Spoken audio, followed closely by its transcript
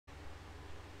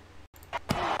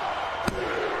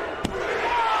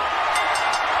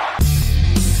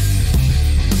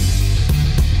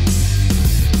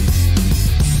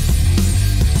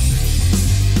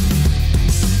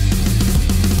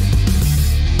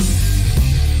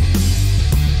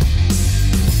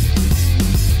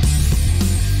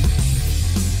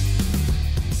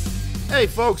Hey,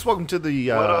 folks, welcome to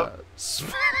the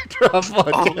Spectra Oh,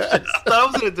 podcast. shit. I thought I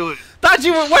was going to do it. Thought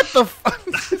you were, what the fuck?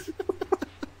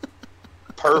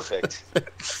 Perfect.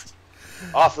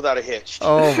 Off without a hitch.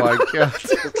 Oh, my God.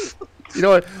 You know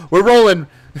what? We're rolling.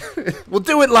 We'll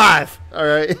do it live. All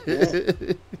right.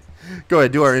 Go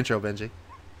ahead. Do our intro, Benji.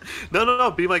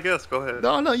 No. Be my guest. Go ahead.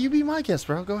 No, you be my guest,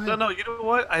 bro. Go ahead. No. You know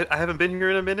what? I haven't been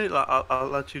here in a minute. I'll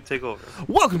let you take over.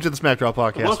 Welcome to the Smackdraw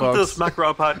podcast, Welcome folks. to the Smack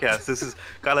Raw podcast. This is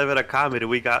Calavera Comedy.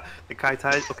 We got the Kai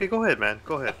Tai. Okay, go ahead, man.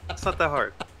 Go ahead. It's not that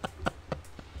hard.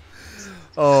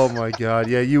 Oh, my God.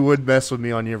 Yeah, you would mess with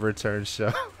me on your return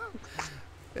show.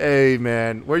 Hey,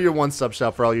 man. We're your one-stop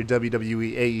shop for all your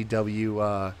WWE,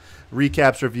 AEW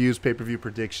recaps, reviews, pay-per-view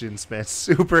predictions, man.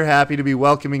 Super happy to be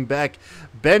welcoming back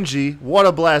Benji. What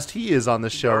a blast he is on the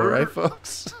show, right,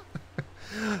 folks?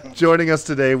 Joining us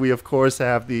today, we, of course,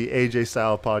 have the AJ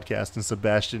Style podcast and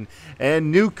Sebastian,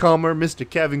 and newcomer, Mr.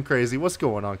 Kevin Krazy. What's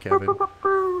going on, Kevin?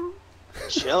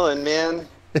 Chilling, man.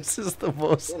 This is the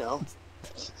most... You know.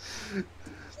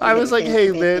 I was like,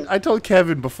 hey, man, I told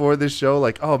Kevin before this show,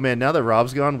 like, oh, man, now that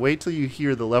Rob's gone, wait till you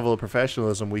hear the level of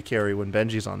professionalism we carry when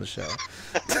Benji's on the show.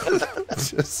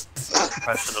 Just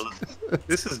Professionalism.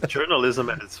 This is journalism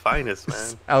at its finest,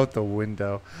 man. out the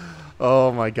window.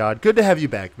 Oh, my God. Good to have you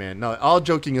back, man. No, all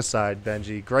joking aside,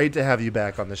 Benji, great to have you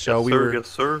back on the show. Yes, We sir. were Yes,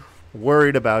 sir.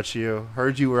 worried about you.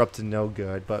 Heard you were up to no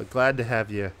good, but glad to have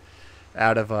you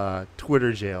out of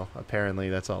Twitter jail.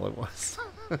 Apparently, that's all it was.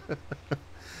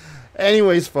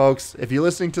 Anyways, folks, if you're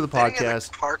listening to the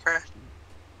podcast, Car crash?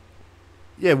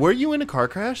 yeah, were you in a car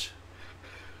crash?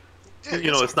 You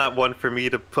know, it's not one for me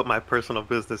to put my personal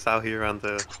business out here on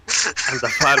the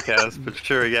podcast, but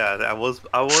sure, yeah, I was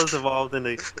involved in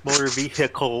a motor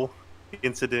vehicle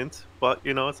incident, but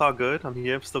you know, it's all good. I'm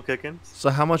here, I'm still kicking. So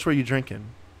how much were you drinking?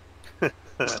 A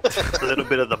little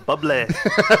bit of the bubbly.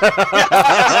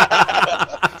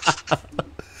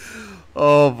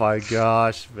 Oh my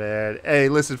gosh, man! Hey,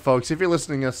 listen, folks. If you're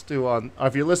listening to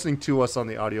us on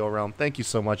the audio realm, thank you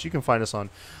so much. You can find us on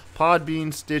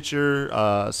Podbean, Stitcher,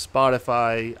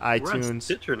 Spotify, We're on iTunes.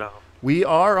 Stitcher now. We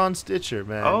are on Stitcher,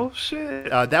 man. Oh shit!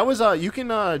 That was you can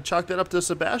chalk that up to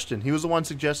Sebastian. He was the one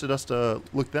suggested us to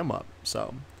look them up.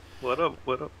 So What up?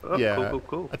 Oh, yeah,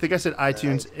 cool. I think I said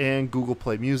iTunes and Google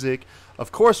Play Music.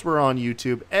 Of course, we're on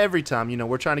YouTube every time. You know,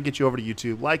 we're trying to get you over to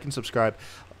YouTube. Like and subscribe.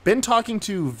 Been talking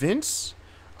to Vince.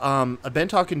 I've been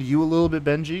talking to you a little bit,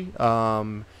 Benji,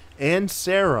 and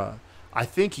Sarah. I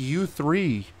think you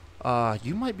three,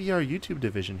 you might be our YouTube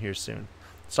division here soon.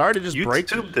 Sorry to just break.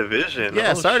 YouTube division.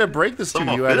 Yeah, Oh, sorry to shit. break this to Some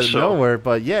you out of official. nowhere,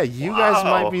 but yeah, you guys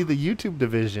Wow. might be the YouTube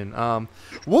division.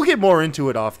 We'll get more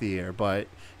into it off the air, but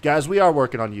guys, we are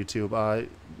working on YouTube.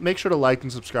 Make sure to like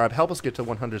and subscribe. Help us get to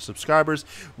 100 subscribers.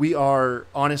 We are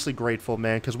honestly grateful,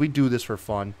 man, because we do this for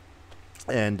fun.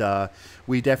 And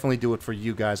we definitely do it for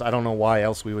you guys. I don't know why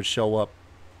else we would show up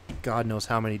God knows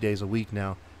how many days a week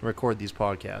now and record these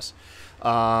podcasts.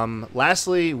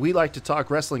 Lastly, we like to talk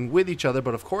wrestling with each other,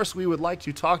 but of course we would like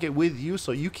to talk it with you,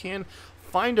 so you can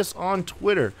find us on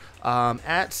Twitter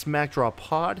at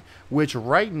SmackDrawPod, which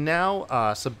right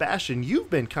now, Sebastian, you've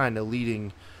been kind of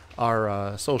leading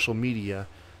our social media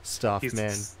stuff, He's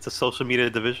man. the social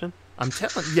media division. I'm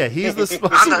telling yeah, he's the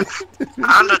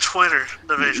On the Twitter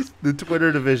division. the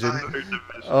Twitter division.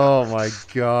 Oh my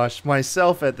gosh,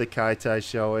 myself at the Kai Tai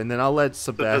show, and then I'll let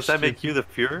Sebastian. Does that make you the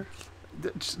Fuhrer?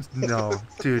 No,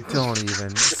 dude, don't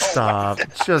even stop.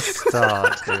 Just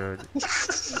stop, dude.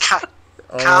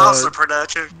 Kyle's the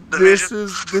production division.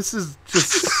 This is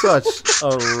just such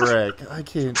a wreck. I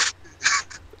can't.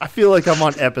 I feel like I'm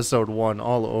on episode 1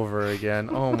 all over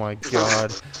again. Oh my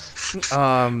god.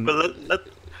 But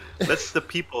let the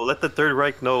people, let the Third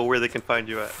Reich know where they can find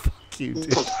you at. Fuck you,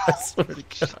 dude. I swear to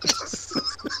God.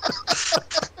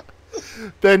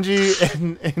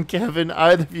 Benji and Kevin,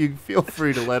 either of you, feel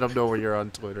free to let them know where you're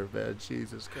on Twitter, man.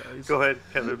 Jesus Christ. Go ahead,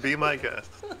 Kevin. Be my guest.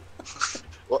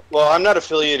 Well, I'm not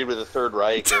affiliated with the Third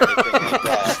Reich or anything like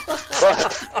that.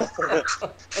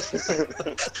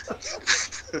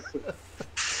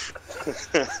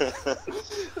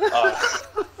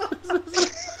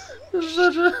 This is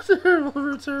such a terrible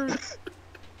return.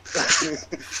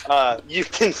 You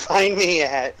can find me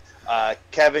at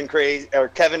Kevin Krazy or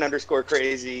Kevin _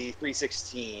 Krazy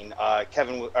 316.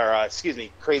 Excuse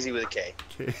me, Crazy with a K.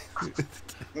 Okay.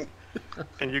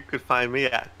 And you could find me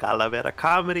at Calavera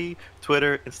Comedy,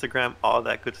 Twitter, Instagram, all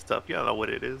that good stuff. You don't know what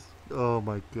it is. Oh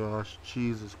my gosh,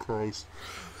 Jesus Christ.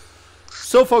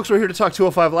 So, folks, we're here to talk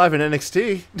 205 Live in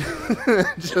NXT.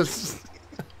 Just,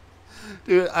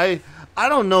 dude, I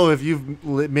don't know if you've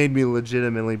made me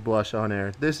legitimately blush on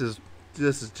air. This is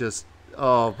just,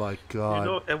 oh my god. You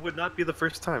know, it would not be the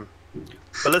first time.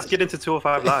 But let's get into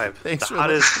 205 Live, Thanks the for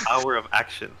hottest hour of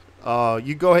action.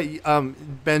 You go ahead.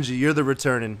 Benji, you're the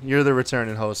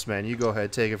returning host, man. You go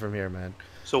ahead, take it from here, man.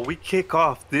 So we kick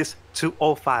off this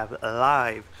 205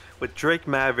 Live with Drake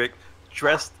Maverick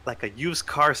dressed like a used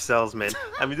car salesman.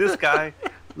 I mean, this guy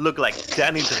looked like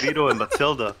Danny DeVito and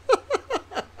Matilda.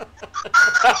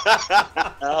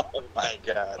 Oh my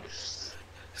God.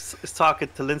 He's talking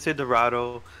to Lince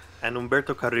Dorado and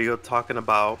Humberto Carrillo, talking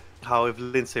about how if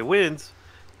Lince wins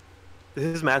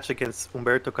his match against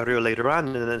Humberto Carrillo later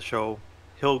on in the show,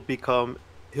 he'll be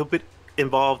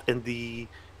involved in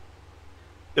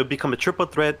it'll become a triple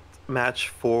threat match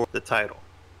for the title.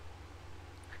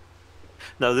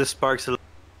 Now this sparks a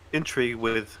intrigue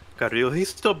with Carrillo. He's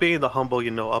still being the humble,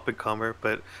 up and comer,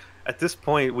 but at this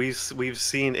point we've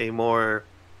seen a more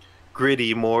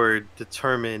gritty, more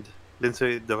determined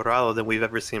Lince Dorado than we've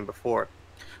ever seen before.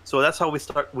 So that's how we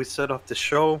set off the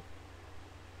show.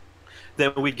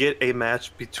 Then we get a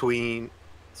match between.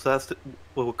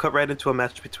 We'll cut right into a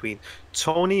match between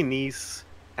Tony Nese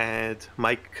and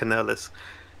Mike Kanellis.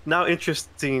 Now,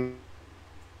 interesting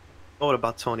note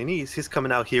about Tony Nese, he's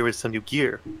coming out here with some new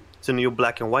gear. It's a new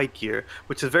black and white gear,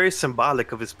 which is very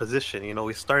symbolic of his position.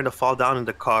 He's starting to fall down in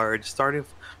the card, starting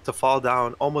to fall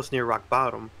down almost near rock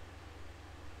bottom.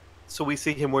 So we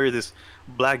see him wear this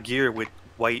black gear with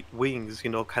white wings,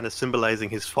 kind of symbolizing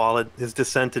his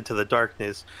descent into the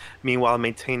darkness, meanwhile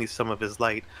maintaining some of his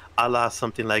light, a la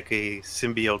something like a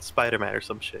symbiote Spider-Man or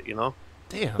some shit, Damn,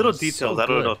 little details. So I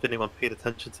don't know if anyone paid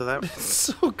attention to that. It's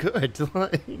so good.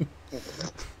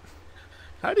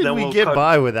 How did we get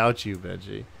by without you,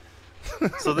 Benji?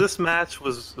 So this match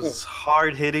was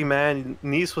hard hitting, man.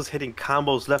 Nese was hitting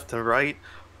combos left and right,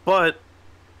 but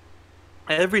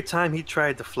every time he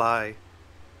tried to fly,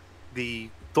 the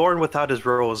thorn without his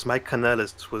rose, Mike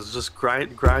Kanellis, was just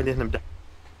grinding him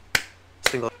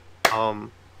down.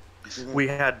 We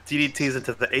had DDTs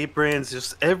into the aprons.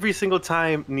 Just every single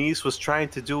time Nese was trying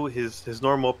to do his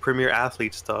normal premier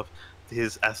athlete stuff,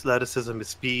 his athleticism, his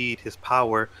speed, his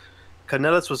power,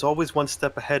 Kanellis was always one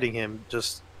step ahead of him,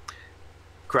 just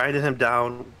grinding him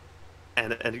down,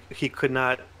 and he could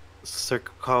not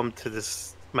succumb to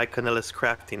this Mike Kanellis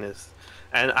craftiness.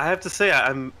 And I have to say,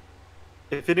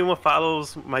 if anyone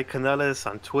follows Mike Kanellis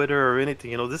on Twitter or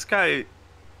anything, this guy,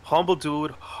 humble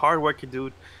dude, hardworking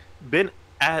dude, been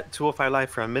at 205 Live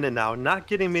for a minute now, not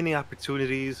getting many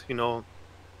opportunities. You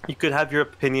could have your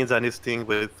opinions on this thing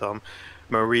with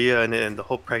Maria and the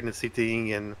whole pregnancy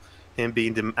thing and him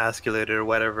being demasculated or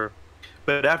whatever.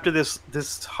 But after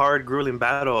this hard, grueling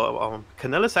battle,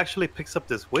 Kanellis actually picks up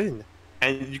this win.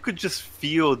 And you could just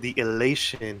feel the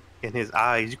elation in his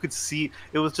eyes. You could see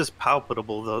it was just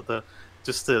palpable, the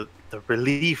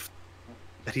relief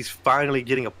that he's finally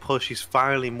getting a push. He's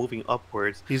finally moving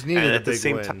upwards. He's needed at a the big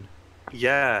same win. time.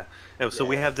 Yeah. And so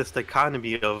we have this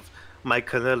dichotomy of Mike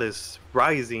Kanellis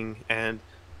rising and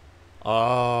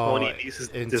Tony Nese's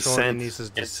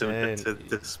descent into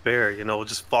despair.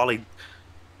 Just falling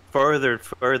further and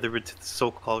further into the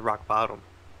so-called rock bottom.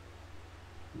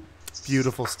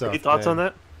 Beautiful stuff. Any thoughts on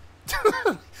that?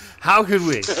 How could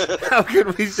we? How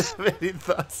could we have any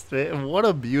thoughts, man? What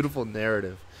a beautiful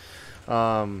narrative.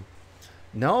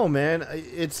 No, man,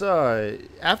 it's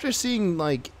after seeing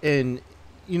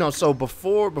so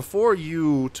before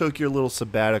you took your little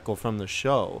sabbatical from the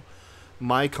show,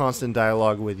 my constant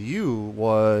dialogue with you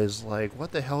was like,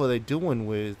 what the hell are they doing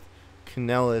with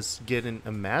Kanellis getting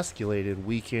emasculated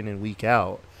week in and week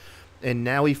out? And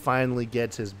now he finally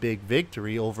gets his big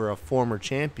victory over a former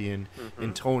champion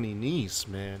in Tony Nese,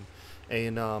 man.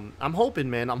 And I'm hoping,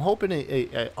 man. I hope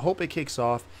it kicks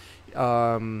off.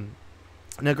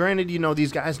 Now, granted,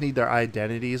 these guys need their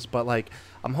identities, but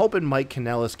I'm hoping Mike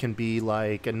Kanellis can be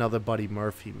like another Buddy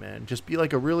Murphy, man. Just be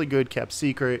like a really good kept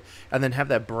secret, and then have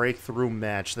that breakthrough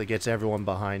match that gets everyone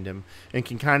behind him, and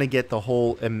can kind of get the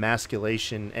whole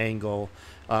emasculation angle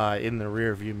in the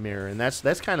rearview mirror. And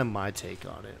that's kind of my take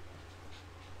on it.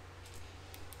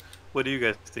 What do you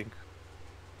guys think?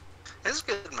 It's a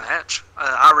good match.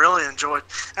 I really enjoyed,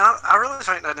 and I really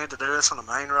think they need to do this on the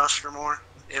main roster more.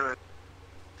 It would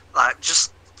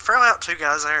just throw out two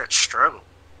guys there that struggle,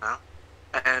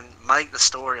 and make the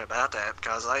story about that,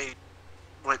 because they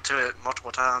went to it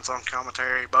multiple times on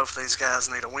commentary. Both of these guys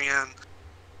need a win.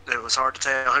 It was hard to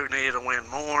tell who needed to win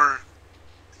more,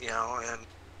 and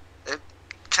it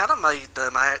kind of made the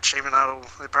match, even though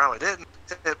it probably didn't,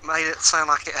 it made it sound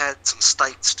like it had some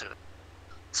stakes to it.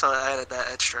 So it added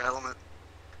that extra element.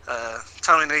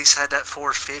 Tony Nese had that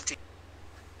 450,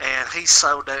 and he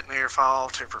sold that near fall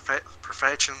to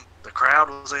perfection. The crowd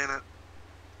was in it.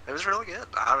 It was really good.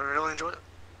 I really enjoyed it.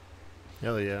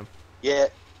 Hell yeah. Yeah.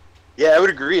 Yeah, I would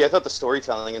agree. I thought the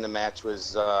storytelling in the match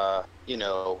was, you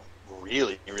know,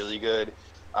 really, really good.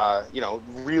 You know,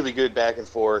 really good back and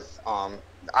forth.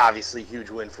 Obviously, huge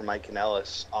win for Mike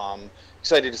Kanellis.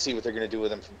 Excited to see what they're going to do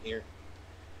with him from here.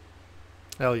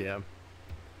 Hell yeah.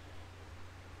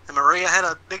 And Maria had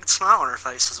a big smile on her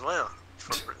face as well.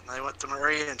 They went to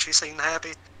Maria and she seemed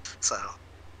happy. So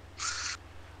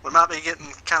we might be getting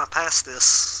kind of past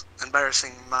this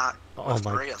embarrassing Mike. Oh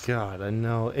my Maria. God, I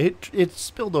know it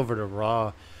spilled over to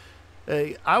Raw.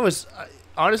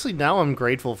 Honestly, now I'm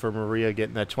grateful for Maria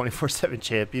getting that 24/7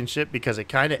 championship because it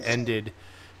kind of ended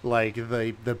like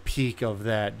the peak of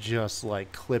that, just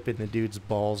like clipping the dude's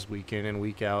balls week in and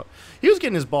week out. He was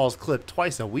getting his balls clipped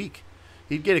twice a week.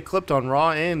 He'd get it clipped on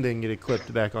Raw and then get it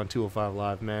clipped back on 205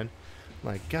 Live, man.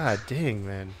 Like, God dang,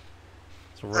 man.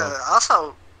 It's rough.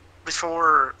 Also,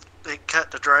 before they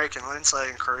cut to Drake and Lindsay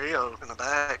and Carrillo in the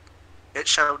back, it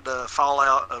showed the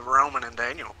fallout of Roman and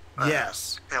Daniel.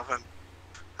 Yes. Helping.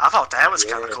 I thought that was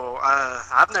kind of cool.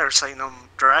 I've never seen them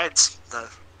drag the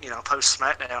post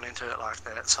SmackDown into it like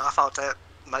that, so I thought that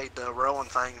made the Rowan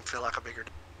thing feel like a bigger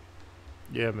deal.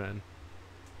 Yeah, man.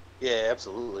 Yeah,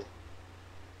 absolutely.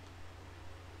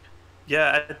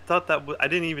 Yeah, I thought that I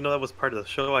didn't even know that was part of the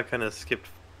show. I kind of skipped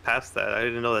past that. I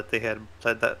didn't know that they had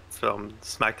bled that from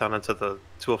SmackDown into the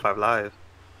 205 Live.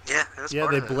 Yeah, it was Yeah,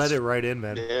 part they of bled it right in,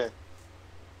 man. Yeah.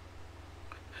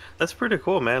 That's pretty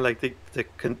cool, man. Like the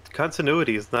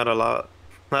continuity is not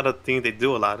a thing they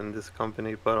do a lot in this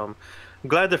company. But I'm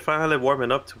glad they're finally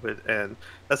warming up to it, and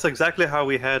that's exactly how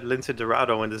we had Lince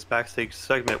Dorado in this backstage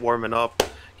segment, warming up,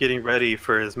 getting ready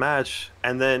for his match,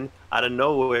 and then out of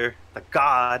nowhere, the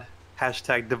God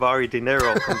 #Davari De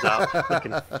Niro comes out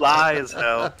looking fly as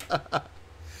hell.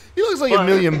 He looks like $1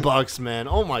 million, man.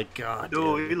 Oh my God,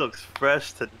 dude, he looks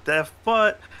fresh to death.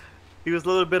 But he was a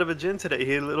little bit of a gin today.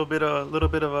 He had a little bit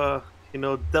of a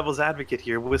devil's advocate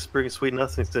here, whispering sweet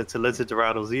nothings into Lince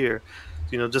Dorado's ear.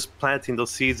 Just planting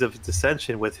those seeds of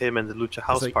dissension with him and the Lucha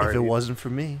House Party. If it wasn't for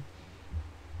me,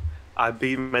 I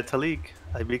beat Metalik,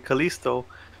 I beat Kalisto.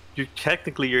 You're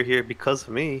here because of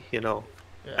me, Yeah.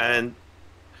 And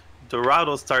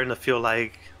Dorado's starting to feel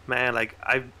like, man, like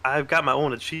I've got my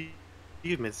own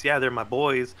achievements. Yeah, they're my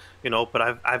boys, but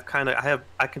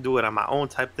I can do it on my own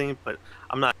type thing. But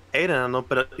I'm not hating on them.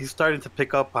 But he's starting to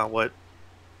pick up on what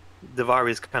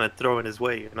Davari is kind of throwing his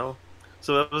way,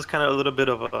 So it was kind of a little bit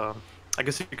of a, I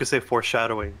guess you could say,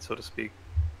 foreshadowing, so to speak.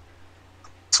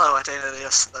 So at the end of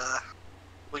this,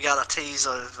 we got a tease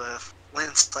of if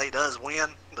Lindsay does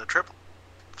win the triple,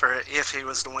 for if he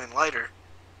was to win later,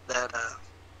 that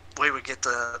we would get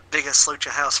the biggest Lucha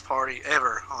House Party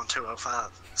ever on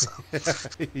 205. So.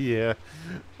 Yeah.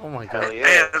 Oh my God. Hell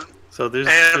yeah. And, So there's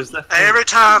every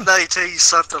time they tease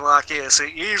something like this,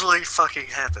 it usually fucking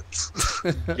happens.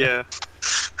 Yeah.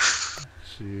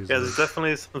 Jesus. Yeah, there's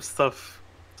definitely some stuff,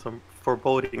 some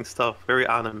foreboding stuff, very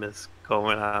ominous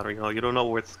going on. You don't know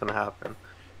what's gonna happen.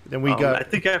 Then we got. I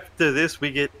think after this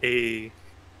we get a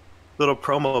little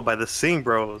promo by the Singh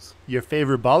Bros. Your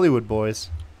favorite Bollywood boys.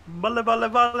 Bale, bale,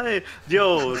 bale.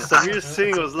 Yo, Samir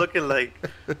Singh was looking like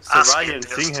Saraya and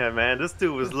Singham, man. This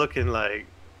dude was looking like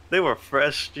they were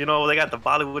fresh. They got the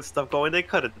Bollywood stuff going. They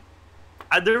cut it.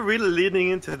 They're really leaning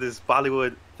into this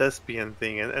Bollywood thespian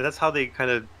thing, and that's how they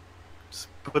kind of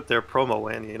put their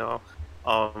promo in.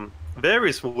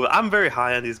 Very smooth. I'm very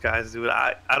high on these guys, dude.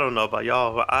 I don't know about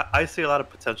y'all, but I see a lot of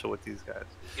potential with these guys.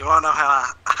 You want to know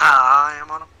how I am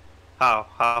on them? How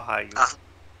high you?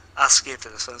 I skipped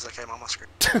it as soon as I came on my screen.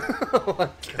 Oh my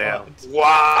Damn. God.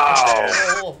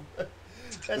 Wow.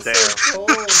 That's Damn. so cold.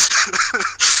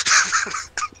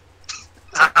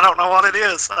 I don't know what it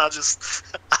is. I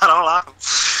don't like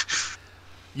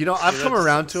them. I've come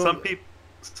around to them.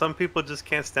 Some people just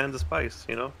can't stand the spice,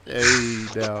 Hey,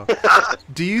 no.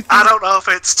 Do you think... I don't know if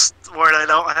it's where they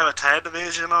don't have a tag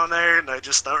division on there and they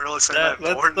just don't really seem that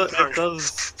important.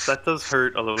 That does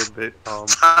hurt a little bit.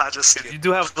 You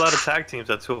do have a lot of tag teams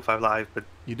at 205 Live, but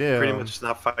you do pretty much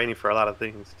not fighting for a lot of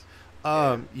things.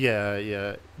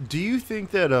 Yeah. Do you think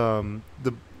that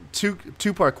the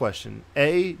two-part question: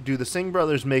 A, do the Singh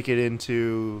brothers make it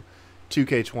into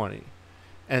 2K20?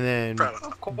 And then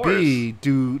B,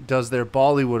 does their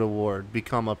Bollywood award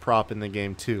become a prop in the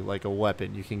game too, like a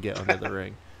weapon you can get under the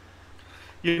ring?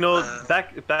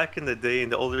 Back in the day, in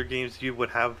the older games, you would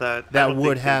have that. That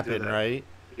would happen, right?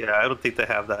 Yeah, I don't think they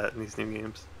have that in these new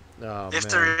games. Oh, if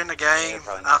man. they're in the game,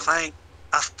 I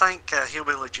think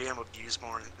Hillbilly Jim would use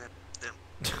more than them.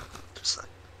 So.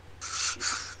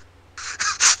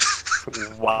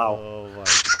 Wow. Oh my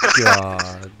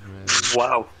God, man.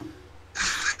 Wow.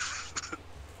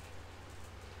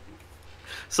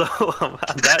 So on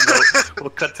that note, we'll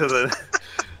cut to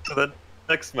the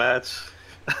next match.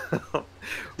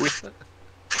 We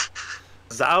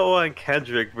Zawa and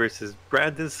Kendrick versus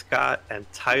Brandon Scott and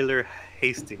Tyler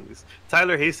Hastings.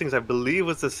 Tyler Hastings, I believe,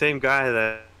 was the same guy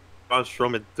that Braun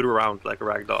Strowman threw around like a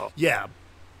rag doll. Yeah.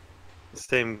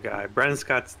 Same guy. Brandon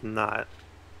Scott's not.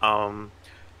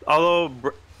 Although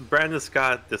Brandon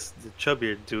Scott, the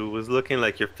chubbier dude, was looking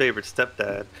like your favorite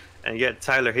stepdad, and yet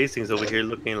Tyler Hastings over here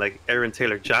looking like Aaron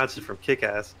Taylor Johnson from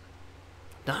Kick-Ass.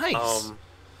 Nice.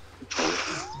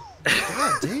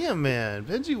 God damn, man.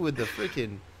 Benji with the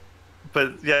freaking...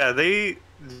 But yeah, they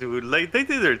did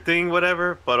their thing,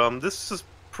 whatever. But this is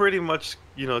pretty much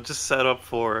just set up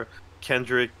for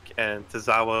Kendrick and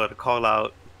Tozawa to call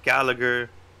out Gallagher.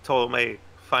 Told him, hey,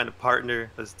 find a partner.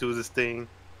 Let's do this thing.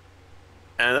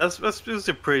 And that's just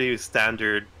a pretty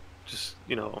standard, just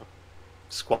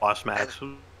squash match.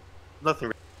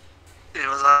 Nothing. It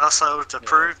was also to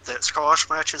prove that squash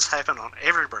matches happen on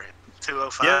every brand.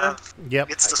 205. Yeah.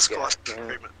 Yep. It's the squash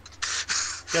treatment.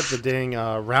 Got the dang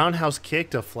roundhouse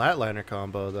kick to flatliner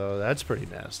combo, though. That's pretty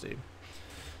nasty.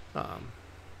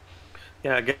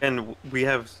 Yeah, again, we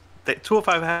have...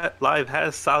 205 Live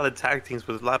has solid tag teams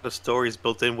with a lot of stories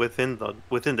built in within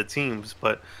the teams,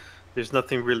 but there's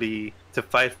nothing really to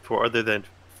fight for other than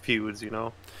feuds,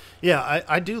 Yeah,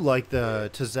 I do like the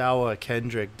Tozawa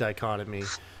Kendrick dichotomy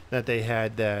that they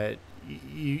had. That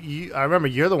I remember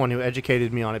you're the one who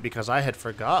educated me on it because I had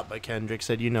forgot. But Kendrick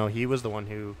said, he was the one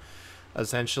who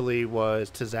essentially was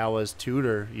Tozawa's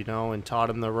tutor, and taught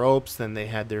him the ropes. Then they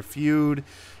had their feud.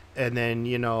 And then,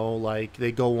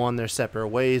 they go on their separate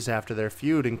ways after their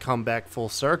feud and come back full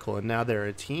circle, and now they're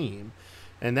a team.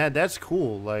 And that's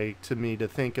cool, to me, to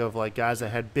think of, guys that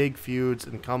had big feuds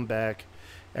and come back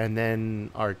and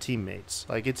then are teammates.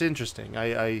 It's interesting.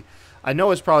 I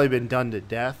know it's probably been done to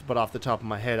death, but off the top of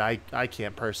my head, I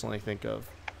can't personally think of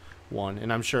one.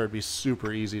 And I'm sure it'd be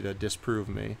super easy to disprove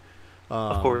me.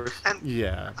 Of course.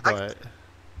 Yeah, but...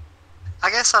 I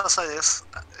guess I'll say this.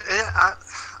 I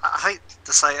hate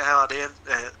to say it how I did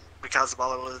because the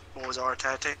Bollywood Boys are a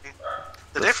tag team.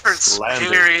 The difference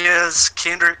here is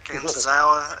Kendrick and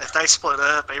Tozawa, if they split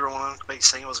up, everyone could be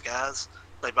singles guys.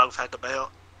 They both had the belt.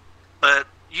 But,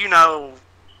 in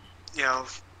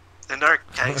their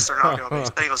case, they're not going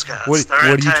to be singles guys. What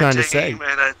are you trying to say?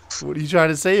 What are you trying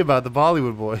to say about the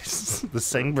Bollywood Boys? The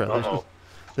Singh brothers. Uh-oh.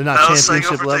 They're not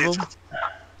championship level?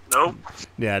 Nope.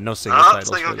 Yeah, no single titles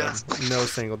for them. No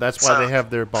single. That's why they have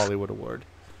their Bollywood award.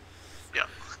 Yeah.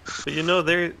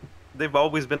 But they've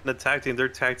always been a tag team. They're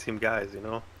tag team guys,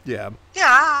 Yeah. Yeah,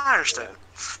 I understand.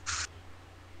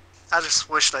 I just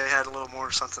wish they had a little more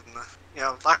something.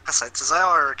 Like I said,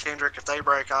 Tozawa or Kendrick, if they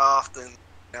break off, then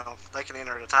they can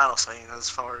enter the title scene as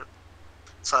far.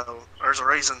 So there's a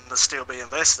reason to still be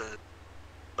invested.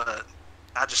 But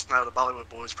I just know the Bollywood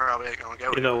Boys probably ain't gonna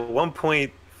go.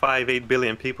 1.58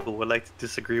 billion people would like to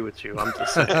disagree with you. I'm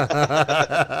just saying.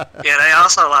 Yeah, they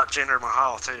also like Jinder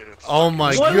Mahal too. Oh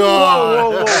my God!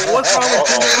 Whoa! What's wrong with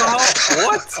Jinder Mahal?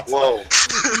 What? Whoa!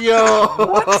 Yo!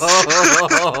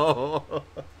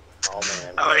 Oh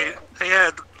man! I mean, he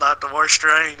had the worst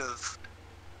strain of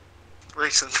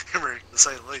recent memory, to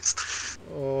say the least.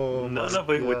 Oh, none of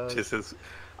it which is his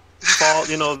fault.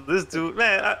 This dude,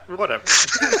 man, whatever.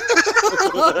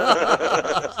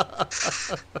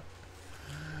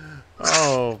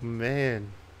 Oh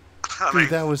man! I Dude, mean,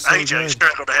 that was so AJ good.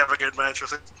 struggled to have a good match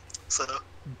with him, so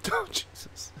Oh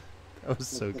Jesus, that was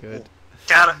so good.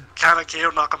 kind of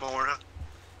killed Nakamura.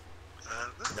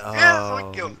 Yeah, we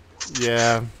can go.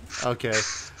 Yeah. Okay.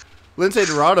 Lince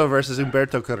Dorado versus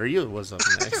Humberto Carrillo was up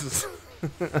next.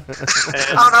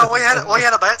 Oh no, we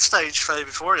had a backstage feud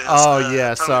before this. Oh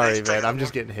yeah, Tony sorry Nese man, taking I'm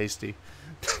just the getting hasty.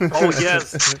 Oh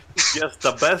yes,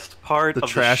 the best part The of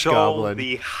trash the show, goblin.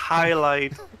 the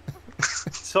highlight.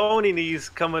 Tony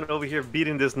Nese coming over here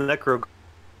beating this Necro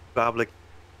Goblin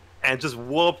and just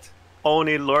whooped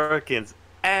Oni Lorcan's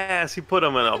ass. He put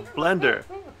him in a blender.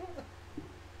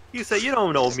 He said, "You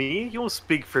don't know me. You don't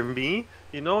speak for me."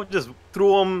 Just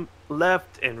threw him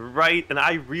left and right, and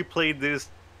I replayed this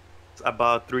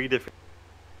about 3 different.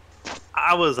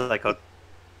 I was like a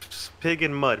pig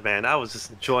in mud, man. I was just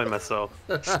enjoying myself.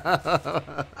 I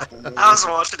was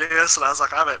watching this and I was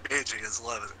like, I bet Benji is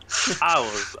loving it. I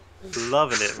was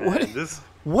loving it, man.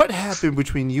 What happened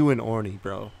between you and Orny,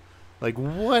 bro?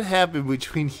 What happened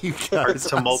between you Our guys?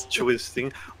 tumultuous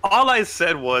thing. All I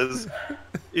said was,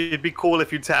 it'd be cool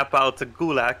if you tap out to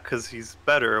Gulak because he's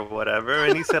better or whatever.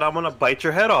 And he said, I'm going to bite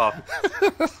your head off.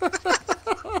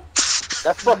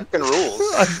 That fucking rules.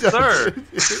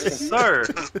 Sir.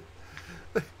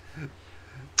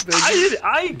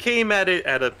 I came at it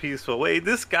at a peaceful way.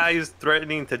 This guy is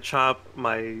threatening to chop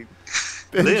my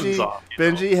limbs off.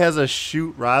 Benji has a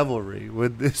shoot rivalry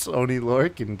with this Oni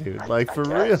Lorcan dude. Like, for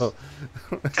real.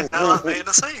 Now I'm being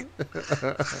a scene.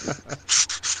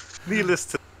 Needless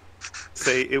to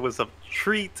say, it was a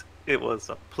treat. It was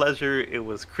a pleasure. It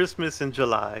was Christmas in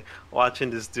July watching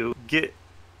this dude get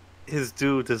his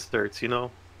due desserts, you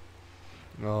know?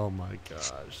 Oh my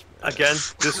gosh. Man. Again,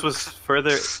 this was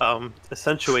further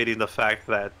accentuating the fact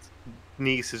that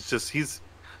Nice is just, he's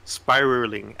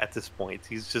spiraling at this point.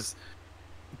 He's just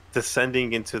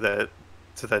descending into that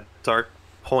dark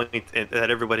point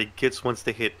that everybody gets once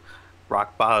they hit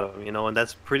rock bottom, you know, and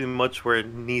that's pretty much where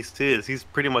Nice is. He's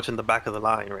pretty much in the back of the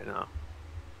line right now.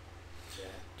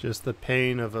 Just the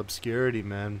pain of obscurity,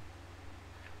 man.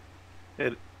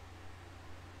 He's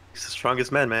the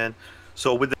strongest man.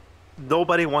 So with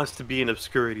nobody wants to be in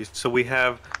obscurity. So we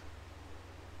have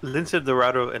Lince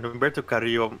Dorado and Humberto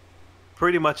Carrillo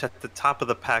pretty much at the top of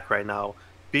the pack right now,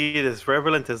 be it as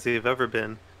relevant as they've ever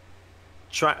been.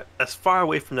 Try as far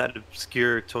away from that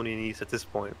obscure Tony Nese at this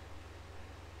point.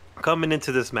 Coming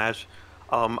into this match,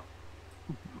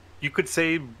 you could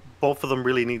say both of them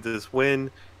really need this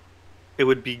win. It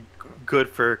would be good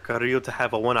for Carrillo to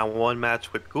have a one-on-one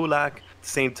match with Gulak. At the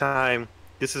same time,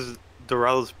 this is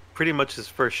Dorado's pretty much his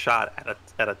first shot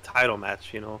at a title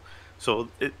match, you know. So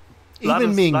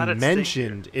even being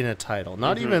mentioned in a title,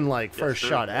 not even like first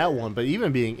shot at one, but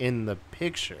even being in the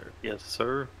picture. Yes,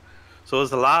 sir. So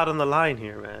there's a lot on the line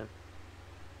here, man.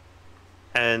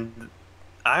 And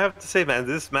I have to say, man,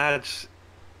 this match,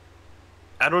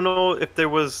 I don't know if it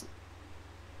was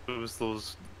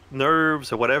those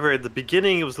nerves or whatever. At the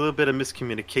beginning, it was a little bit of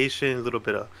miscommunication, a little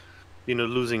bit of, you know,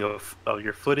 losing of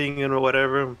your footing and or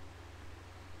whatever.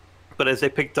 But as they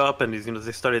picked up and you know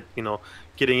they started, you know,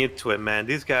 getting into it, man,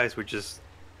 these guys were just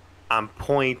on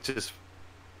point. Just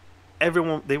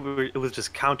everyone, it was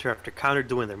just counter after counter,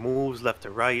 doing their moves left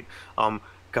and right.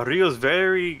 Carrillo's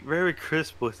very, very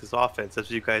crisp with his offense,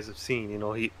 as you guys have seen. You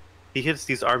know, he hits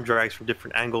these arm drags from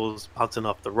different angles, bouncing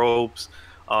off the ropes.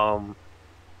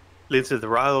 Lince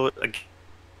Dorado,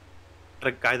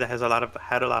 a guy that had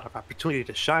a lot of opportunity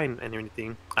to shine and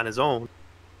everything on his own,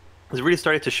 has really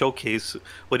started to showcase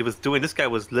what he was doing. This guy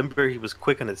was limber. He was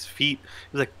quick on his feet.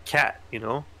 He was like a cat, you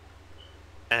know.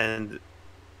 And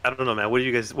I don't know, man. What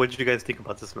did you guys think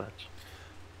about this match?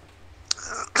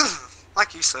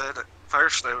 Like you said, at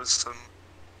first there was some,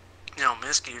 you know,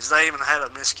 miscues. They even had a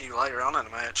miscue later on in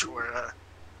the match where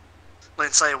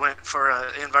Lince went for an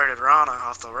inverted Rana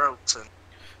off the ropes, and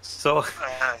so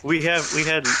we had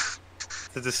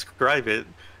to describe it.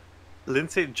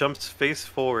 Lince jumps face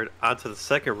forward onto the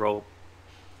second rope,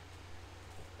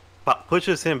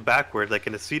 pushes him backward like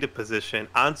in a seated position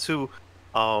onto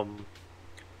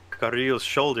Carrillo's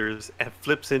shoulders and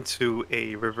flips into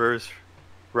a reverse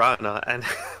Rana. And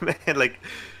man, like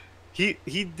he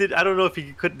did, I don't know if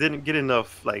he didn't get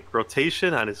enough like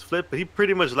rotation on his flip, but he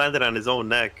pretty much landed on his own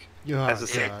neck at the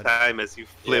same time as he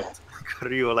flipped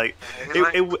Carrillo. Like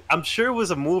I'm sure it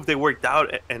was a move they worked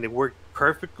out and it worked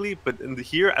perfectly, but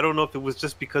here I don't know if it was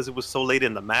just because it was so late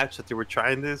in the match that they were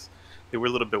trying this. They were a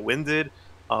little bit winded.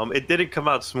 It didn't come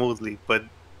out smoothly, but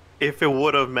if it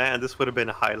would have, man, this would have been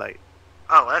a highlight.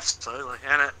 Oh, absolutely,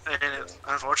 and it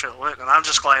unfortunately wouldn't. And I'm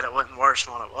just glad it wasn't worse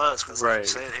than what it was, because like you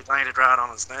said, he landed right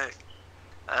on his neck.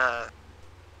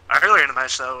 Earlier in the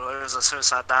match, though, there was a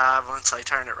suicide dive once they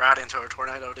turned it right into a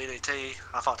tornado DDT.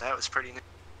 I thought that was pretty neat.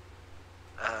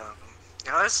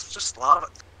 You know, there's just a lot of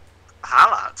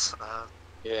highlights.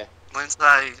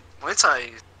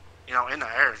 Lince, you know, in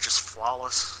the air, just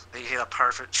flawless. He hit a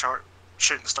perfect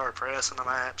shooting star press in the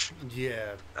match.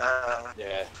 Yeah.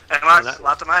 And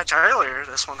like the match earlier,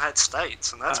 this one had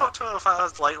states, and that's what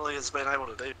 205 lately has been able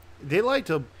to do. They like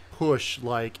to push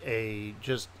like a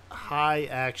just high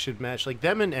action match, like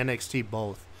them and NXT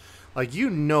both. Like, you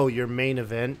know, your main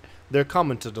event, they're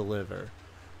coming to deliver.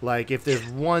 Like, if there's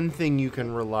one thing you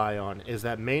can rely on, is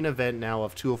that main event now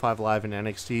of 205 Live and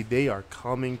NXT, they are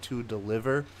coming to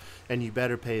deliver, and you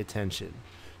better pay attention,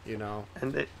 you know?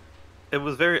 And it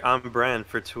was very on brand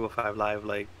for 205 Live.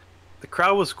 Like, the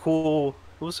crowd was cool.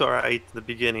 It was alright in the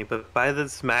beginning, but by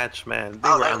this match, man, they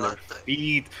were on their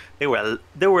feet. They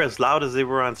were as loud as they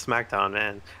were on SmackDown,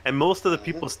 man. And most of the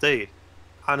people stayed,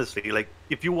 honestly. Like,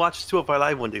 if you watched 205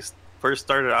 Live when they first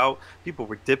started out, people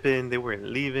were dipping, they weren't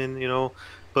leaving, you know?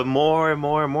 But more and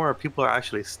more and more people are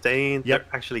actually staying. They're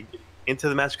actually into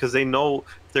the match because they know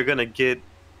they're going to get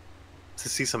to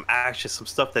see some action, some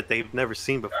stuff that they've never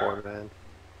seen before, man.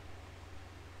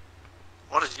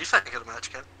 What did you think of the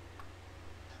match, Ken?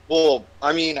 Well,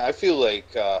 I mean, I feel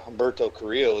like Humberto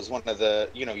Carrillo is one of the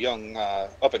young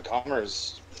up and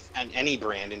comers on any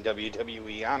brand in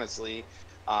WWE. Honestly,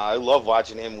 I love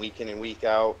watching him week in and week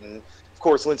out, and of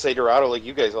course Lince Dorado, like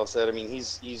you guys all said. I mean,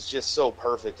 he's just so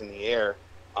perfect in the air.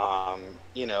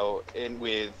 And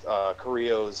with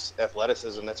Carrillo's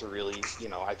athleticism, that's a really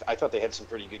I thought they had some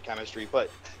pretty good chemistry. But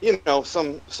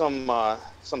some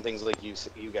things like you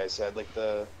guys said, like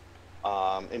the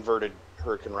inverted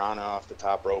Hurricane Rana off the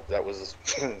top rope. That was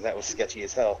that was sketchy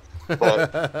as hell.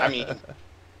 But I mean,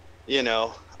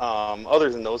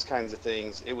 other than those kinds of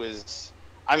things, it was.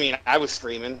 I mean, I was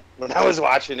screaming when I was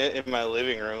watching it in my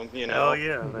living room. Oh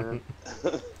yeah, man.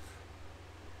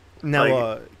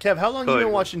 Now, Kev, how long you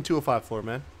been watching 205 for,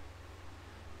 man?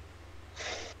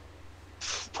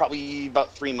 Probably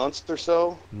about 3 months or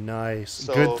so. Nice.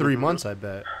 So, good 3 months, I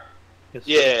bet.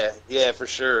 Yeah, for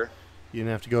sure. You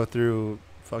didn't have to go through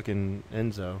fucking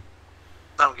Enzo.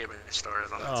 Don't get me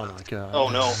started on that. Oh my god. Oh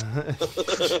no.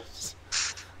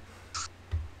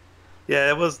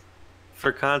 Yeah, it was.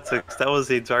 For context, that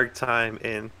was a dark time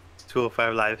in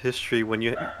 205 Live history when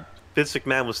Vince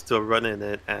McMahon was still running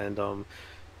it, and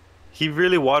he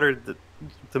really watered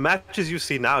the matches you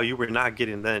see now. You were not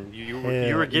getting then. You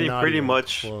were getting pretty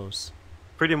much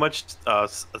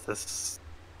this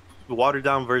watered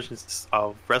down versions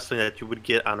of wrestling that you would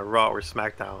get on a Raw or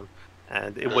SmackDown,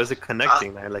 and it wasn't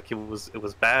connecting, man. Like it was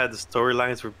bad. The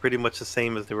storylines were pretty much the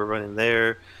same as they were running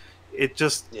there. It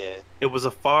was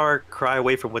a far cry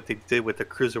away from what they did with the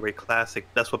Cruiserweight Classic.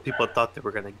 That's what people thought they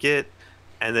were gonna get.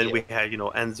 And then we had,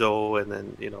 Enzo, and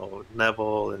then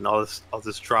Neville, and all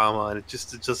this drama, and it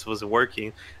just wasn't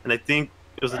working. And I think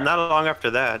it was not long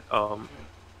after that,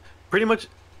 pretty much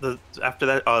after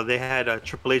that, they had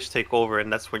Triple H take over, and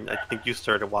that's when I think you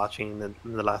started watching in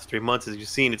the last 3 months. As you've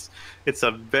seen, it's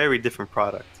a very different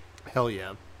product. Hell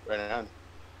yeah! Right on.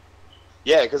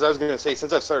 Yeah, because I was gonna say,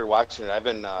 since I've started watching it, I've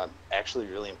been actually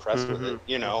really impressed with it.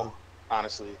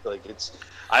 Honestly, like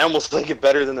I almost like it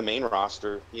better than the main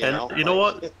roster. You know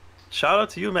what? Shout out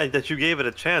to you, man, that you gave it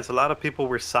a chance. A lot of people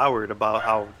were soured about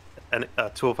how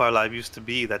 205 Live used to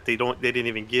be, that they didn't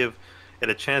even give it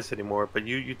a chance anymore. But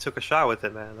you took a shot with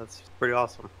it, man. That's pretty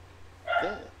awesome.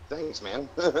 Yeah, thanks, man.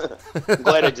 I'm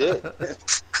glad I did.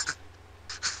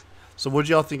 So, what'd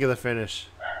y'all think of the finish?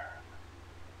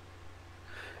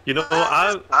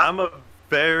 I'm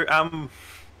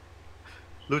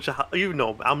Lucha.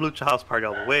 I'm Lucha House Party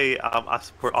all the way. I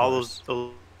support all those.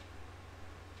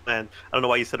 Man, I don't know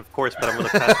why you said of course, but I'm gonna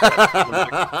pass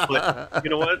that. But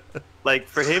you know what? Like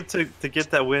for him to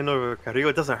get that win over Carrillo,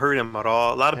 it doesn't hurt him at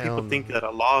all. A lot of people think that a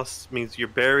loss means you're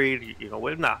buried.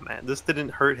 Well, not, man. This didn't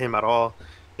hurt him at all.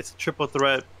 It's a triple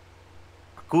threat.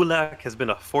 Gulak has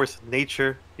been a force of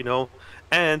nature,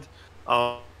 and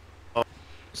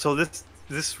so this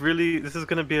is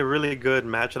going to be a really good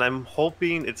match, and I'm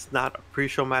hoping it's not a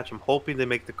pre-show match. I'm hoping they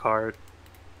make the card.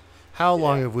 How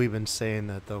long have we been saying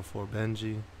that though for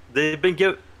Benji? They've been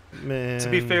Man. To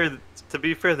be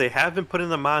fair, they have been putting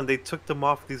them on. They took them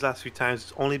off these last few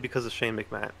times only because of Shane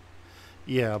McMahon.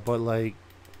 Yeah, but like,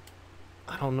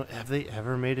 I don't know. Have they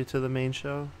ever made it to the main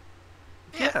show?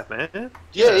 Yeah, man.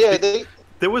 Yeah.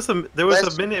 There was a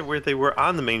minute where they were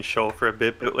on the main show for a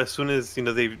bit, but as soon as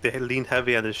they leaned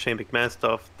heavy on the Shane McMahon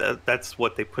stuff, that's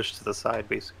what they pushed to the side,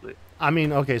 basically. I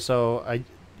mean, okay, so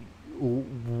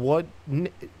what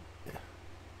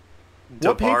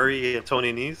Dabari and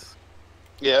Tony Nese?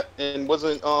 Yeah, and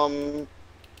wasn't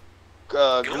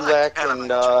Gulak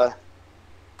and oh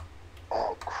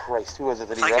Christ, who was it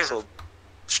that he wrestled?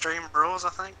 Extreme Rules, I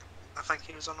think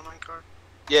he was on the main card.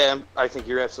 Yeah, I think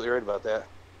you're absolutely right about that.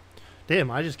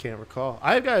 Damn, I just can't recall.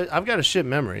 I've got a shit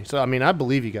memory, so I mean, I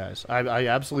believe you guys. I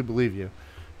absolutely believe you.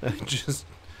 I just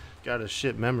got a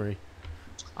shit memory.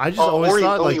 I just always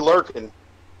thought like Lurkin.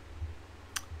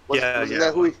 Wasn't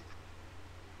that who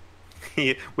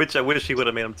which I wish he would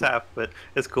have made him tap, but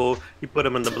it's cool. He put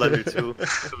him in the blender too.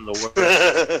 From the work.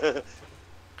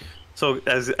 So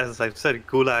as I said,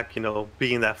 Gulak,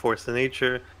 being that force of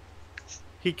nature,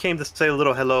 he came to say a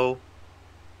little hello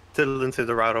to Lince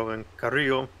Dorado and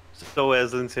Carrillo. So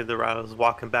as Lince Dorado was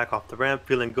walking back off the ramp,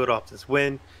 feeling good off this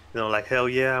win, like hell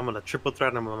yeah, I'm on a triple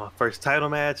threat. I'm on my first title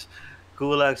match.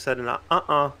 Gulak said,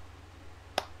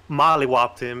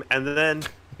 mollywopped him, and then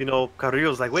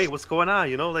Carrillo's like, wait, what's going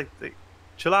on? Like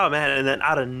chill out, man. And then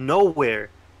out of nowhere,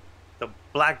 the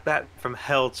Black Bat from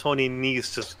hell, Tony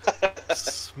Nese, just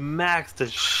smacks the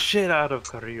shit out of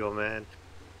Carrillo, man.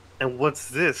 And what's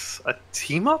this? A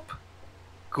team up?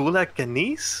 Gulak and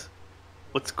Nese?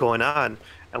 What's going on?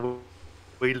 And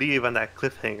we leave on that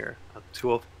cliffhanger of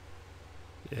 205.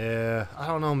 Yeah, I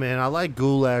don't know, man. I like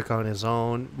Gulak on his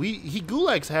own.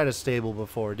 Gulak's had a stable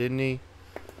before, didn't he?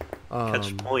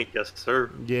 Catch point, yes, sir.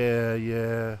 Yeah,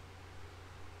 yeah.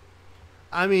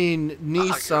 I mean,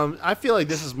 Nice. I feel like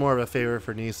this is more of a favorite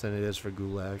for Nice than it is for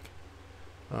Gulak.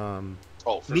 For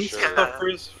Nice sure.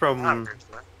 suffers from.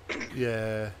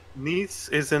 Yeah. Nice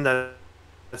is in that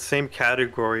same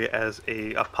category as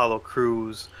a Apollo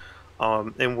Crews,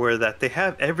 and where that they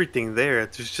have everything there.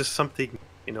 There's just something,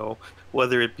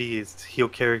 whether it be his heel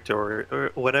character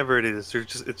or whatever it is.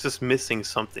 It's just missing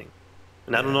something,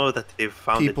 and I don't know that they've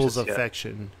found people's it just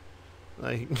affection.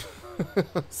 Like,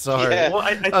 sorry, Yeah. Well,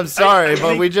 I'm sorry,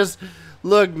 but we just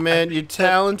look, man. You're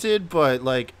talented, but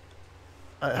like,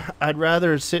 I'd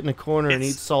rather sit in a corner and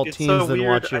eat saltines than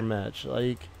watch your match.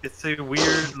 Like, it's a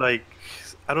weird, like,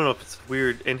 I don't know if it's a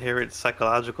weird inherent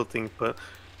psychological thing, but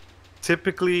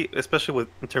typically, especially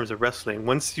in terms of wrestling,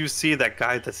 once you see that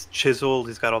guy that's chiseled,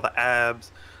 he's got all the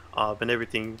abs, and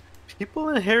everything, people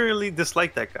inherently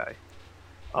dislike that guy.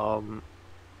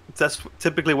 That's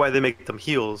typically why they make them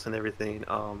heels and everything.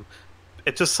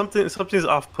 It's just something's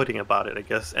off-putting about it, I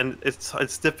guess, and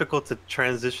it's difficult to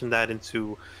transition that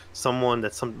into someone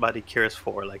that somebody cares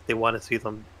for. Like, they want to see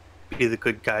them be the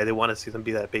good guy, they want to see them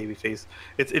be that baby face.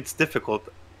 It's difficult.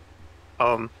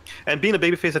 And being a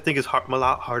babyface, I think, is a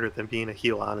lot harder than being a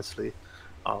heel. Honestly,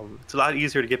 it's a lot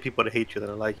easier to get people to hate you than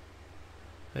to like.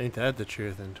 Ain't that the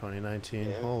truth in 2019?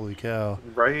 Yeah. Holy cow!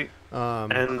 Right.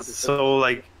 And so,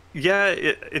 like, yeah,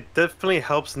 it definitely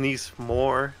helps Nice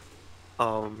more.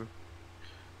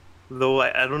 Though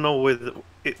I don't know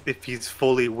if he's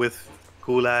fully with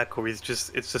Gulak or it's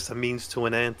just a means to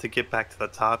an end to get back to the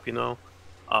top.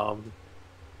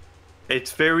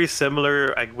 It's very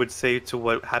similar, I would say, to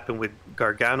what happened with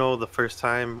Gargano the first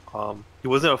time. He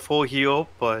wasn't a full heel,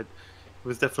 but he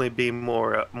was definitely being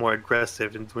more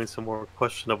aggressive and doing some more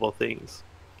questionable things.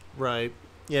 Right.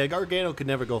 Yeah, Gargano could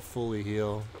never go fully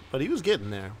heel, but he was getting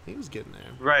there.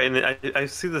 Right, and I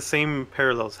see the same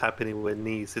parallels happening with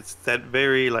Nice. It's that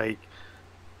very, like,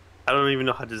 I don't even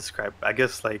know how to describe it. I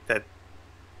guess, like, that.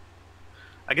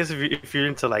 I guess if you're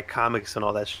into, like, comics and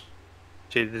all that shit,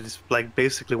 it's like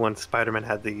basically when Spider-Man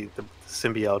had the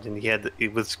symbiote and he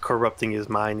was corrupting his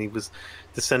mind. He was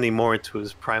descending more into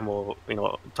his primal,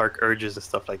 dark urges and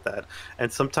stuff like that.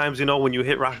 And sometimes, when you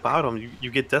hit rock bottom,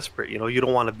 you get desperate. You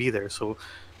don't want to be there. So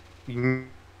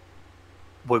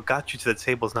what got you to the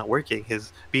table is not working.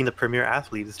 Being a premier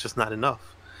athlete is just not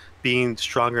enough. Being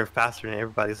stronger and faster than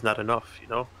everybody is not enough.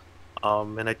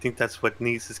 And I think that's what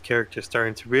Nice's character is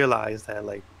starting to realize, that,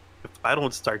 like, if I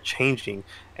don't start changing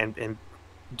and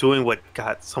doing what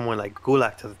got someone like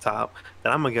Gulak to the top,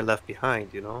 then I'm gonna get left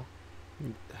behind.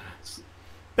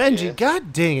 Benji, Yeah.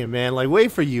 god dang it, man! Like,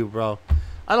 wait for you, bro.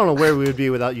 I don't know where we would be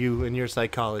without you and your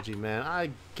psychology, man.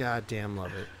 I goddamn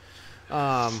love it.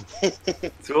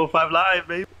 205 Live,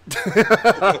 baby.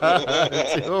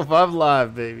 205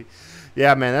 Live, baby.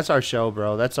 Yeah, man, that's our show,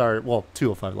 bro. That's our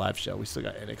 205 Live show. We still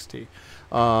got NXT.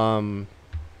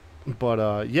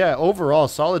 But yeah, overall,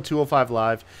 solid 205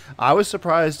 Live. I was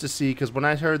surprised to see, because when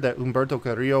I heard that Humberto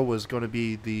Carrillo was going to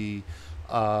be the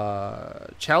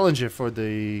challenger for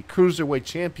the Cruiserweight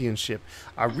Championship,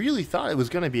 I really thought it was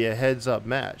going to be a heads-up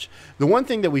match. The one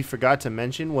thing that we forgot to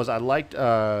mention was I liked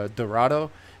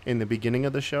Dorado in the beginning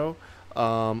of the show,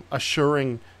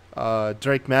 assuring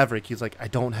Drake Maverick, he's like, I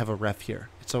don't have a ref here.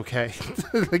 It's okay.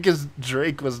 Because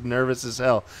Drake was nervous as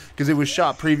hell because it was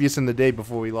shot previous in the day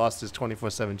before he lost his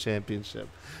 24/7 championship.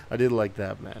 I did like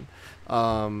that, man.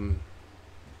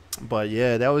 But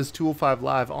yeah, that was 205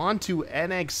 Live. On to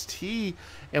NXT,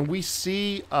 and we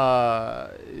see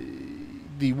the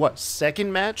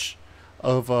second match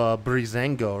of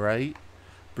Breezango, right?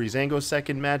 Breezango's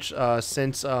second match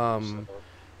since oh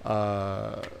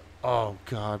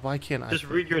god, why can't I just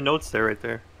read your notes there, right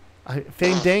there.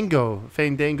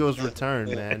 Fandango's return,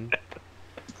 man.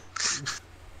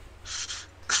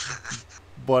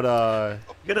 But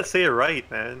You gotta say it right,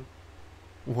 man.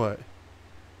 what?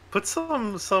 Put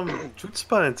some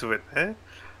chutzpah into it, man.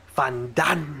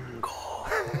 Fandango.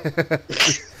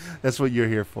 That's what you're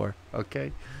here for,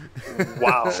 okay?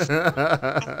 Wow.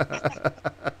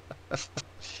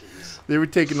 They were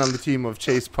taking on the team of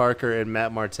Chase Parker and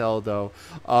Matt Martell, though.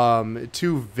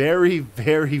 Two very,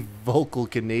 very vocal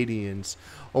Canadians.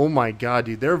 Oh my god,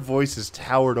 dude. Their voices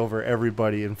towered over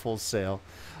everybody in Full Sail.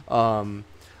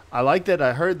 I like that.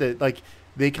 I heard that, like,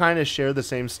 they kind of share the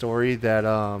same story that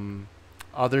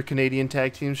other Canadian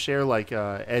tag teams share, like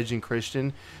Edge and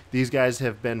Christian. These guys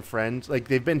have been friends. Like,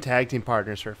 they've been tag team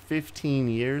partners for 15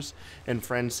 years and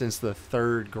friends since the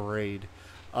 3rd grade.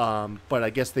 But I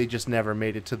guess they just never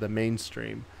made it to the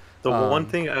mainstream. The one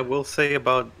thing I will say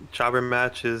about jobber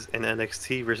matches in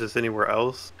NXT versus anywhere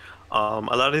else, a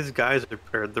lot of these guys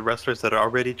are the wrestlers that are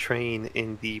already trained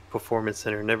in the performance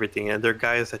center and everything, and they're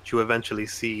guys that you eventually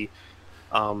see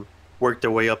um, work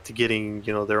their way up to getting,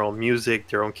 their own music,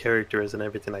 their own characters, and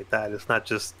everything like that. It's not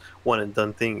just one and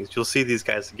done things. You'll see these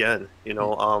guys again.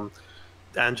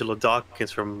 Angelo Dawkins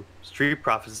from Street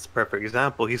Profits is a perfect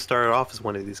example. He started off as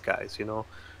one of these guys,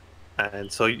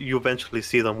 and so you eventually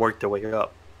see them work their way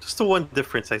up. Just the one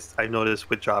difference I noticed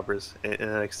with jobbers in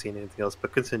NXT and anything else,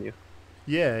 but continue.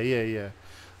 Yeah.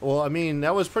 Well, I mean,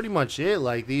 that was pretty much it.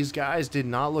 Like, these guys did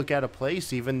not look out of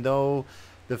place, even though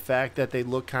the fact that they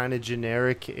look kind of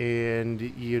generic and,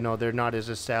 they're not as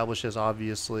established as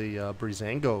obviously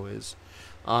Breezango is.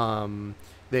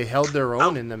 They held their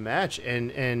own in the match,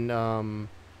 and oh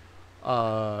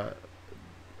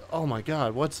my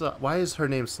God, why is her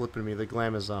name slipping me? The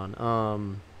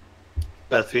Glamazon.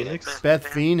 Beth Phoenix. Beth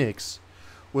Phoenix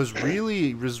was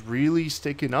really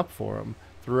sticking up for him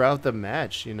throughout the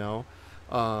match,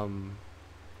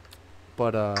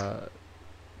 But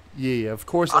yeah, of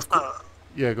course.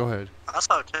 Yeah, go ahead. I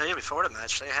saw too before the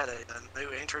match they had a new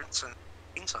entrance and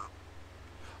theme song.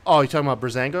 Oh, you talking about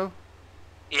Breezango?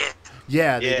 Yeah.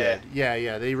 Yeah, they did.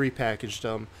 Yeah, they repackaged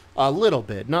them a little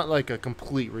bit, not like a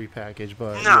complete repackage,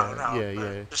 but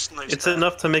yeah. Just it's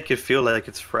enough to make it feel like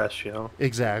it's fresh,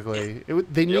 Exactly.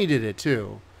 They needed it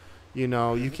too. You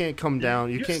can't come down.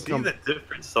 You can't see come. the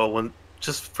difference though when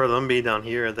just for them being down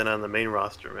here and then on the main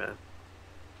roster, man.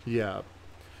 Yeah,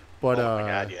 but oh my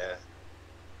God, yeah.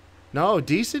 No,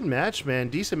 decent match, man.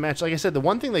 Decent match. Like I said, the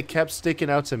one thing that kept sticking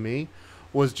out to me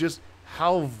was just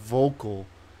how vocal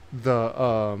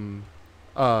the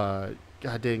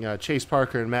Chase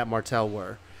Parker and Matt Martell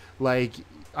were. Like,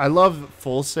 I love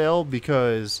Full Sail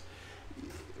because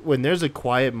when there's a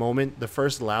quiet moment, the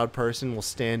first loud person will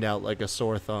stand out like a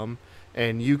sore thumb,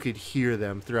 and you could hear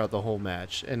them throughout the whole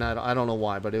match. And I don't know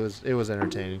why, but it was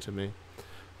entertaining to me.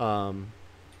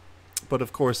 But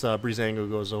of course, Breezango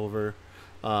goes over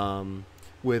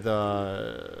with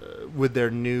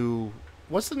their new.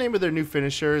 What's the name of their new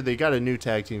finisher? They got a new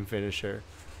tag team finisher.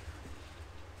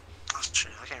 Oh,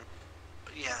 shit, I can't.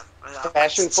 Yeah.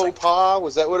 Fashion faux pas?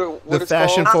 Was that what it's called? The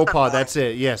fashion faux pas. That's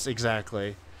it. Yes,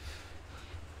 exactly.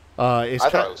 I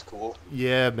thought it was cool.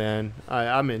 Yeah, man.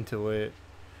 I'm into it.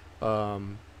 No,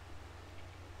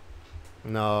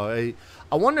 I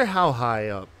wonder how high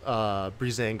up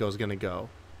Breezango's gonna go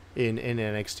in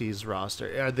NXT's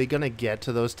roster. Are they gonna get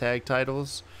to those tag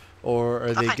titles, or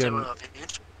are they gonna?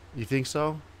 You think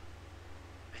so?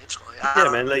 Eventually. Yeah,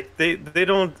 man. Like they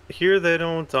don't here. They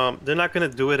don't. They're not gonna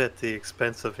do it at the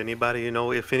expense of anybody.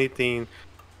 If anything,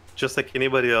 just like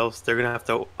anybody else, they're gonna have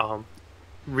to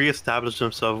reestablish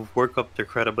themselves, work up their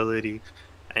credibility,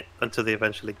 until they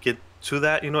eventually get to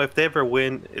that. If they ever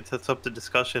win, it's up to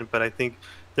discussion. But I think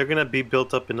they're gonna be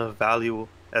built up enough value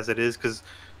as it is, because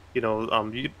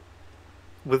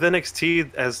with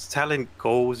NXT as talent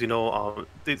goes,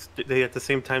 they at the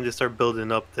same time they start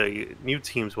building up the new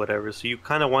teams, whatever. So you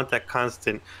kind of want that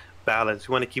constant balance.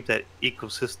 You want to keep that the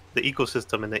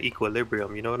ecosystem and the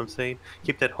equilibrium. You know what I'm saying?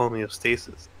 Keep that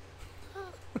homeostasis.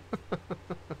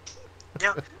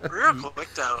 Yeah, real quick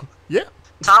though. Yeah.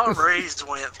 Tyler Breeze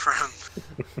went from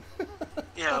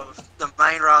the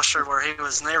main roster where he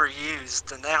was never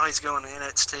used, and now he's going to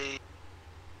NXT.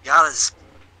 Got his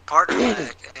partner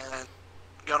back, and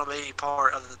going to be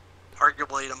part of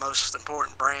arguably the most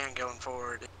important brand going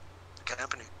forward in the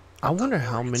company. I wonder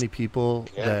how many people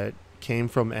that came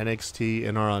from NXT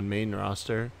and are on main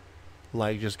roster,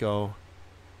 just go,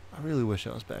 I really wish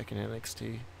I was back in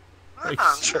NXT. I'm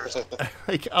sure.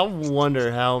 I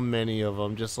wonder how many of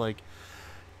them just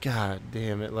God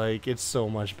damn it, it's so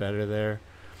much better there.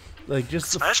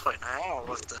 Especially now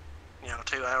with the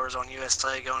 2 hours on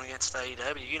USA going against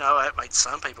AEW, that made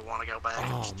some people want to go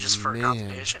back just for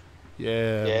competition.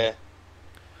 Yeah.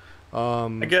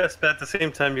 I guess, but at the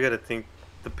same time, you got to think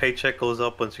the paycheck goes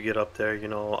up once you get up there.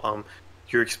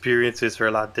 Your experiences are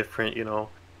a lot different.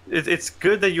 It's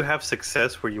good that you have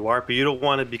success where you are, but you don't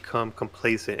want to become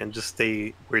complacent and just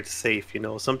stay where it's safe.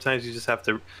 Sometimes you just have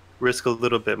to risk a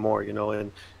little bit more.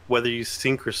 And whether you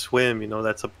sink or swim,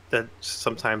 that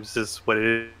sometimes is what it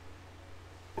is.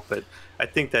 But I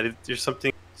think that there's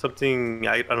something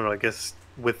I don't know, I guess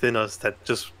within us that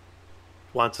just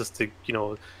wants us to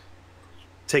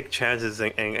take chances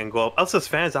and go up. Us as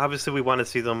fans, obviously we want to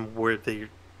see them where they're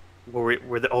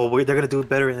gonna do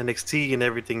better in NXT and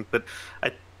everything. But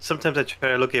sometimes I try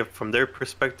to look at it from their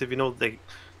perspective.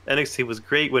 NXT was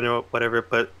great, whatever,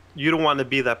 but you don't want to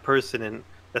be that person and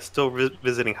that's still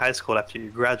visiting high school after you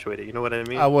graduated. You know what I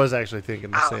mean? I was actually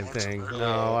thinking the Oh, same thing. absolutely.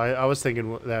 No, I was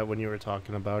thinking that when you were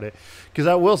talking about it. Because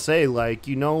I will say, like,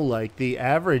 you know, like, the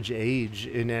average age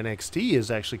in NXT is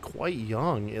actually quite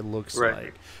young, it looks Right.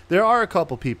 like. There are a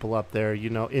couple people up there, you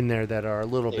know, in there that are a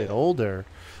little bit older.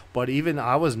 But even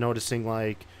I was noticing,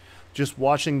 like, just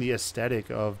watching the aesthetic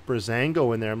of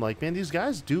Breezango in there, I'm like, man, these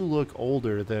guys do look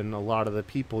older than a lot of the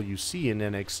people you see in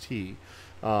NXT.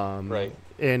 Right.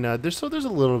 And there's a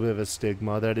little bit of a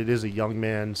stigma that it is a young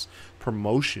man's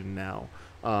promotion now.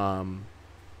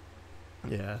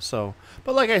 Yeah. So,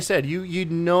 but like I said, you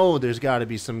know, there's got to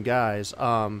be some guys.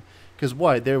 Because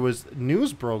there was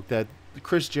news broke that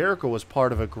Chris Jericho was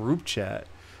part of a group chat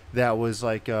that was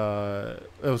like it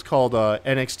was called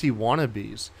NXT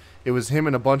Wannabes. It was him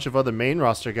and a bunch of other main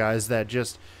roster guys that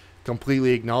just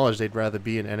completely acknowledged they'd rather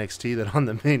be in NXT than on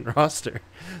the main roster.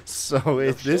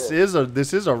 So this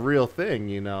is a real thing,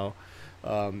 you know.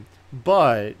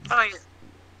 But I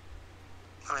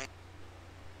mean,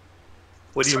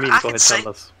 What do you So mean? I Go can ahead, see- tell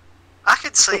us. I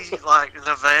could see like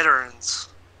the veterans,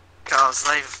 because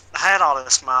they've had all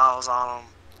this miles on them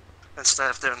and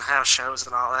stuff, doing house shows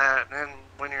and all that. And then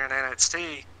when you're in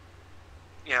NXT,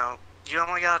 you know, you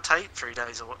only got to tape 3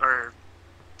 days or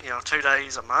 2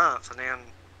 days a month, and then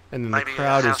and then maybe the a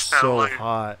crowd is house show so loop.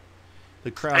 hot.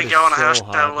 The crowd and is go on a so house show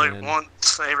hot, loop man.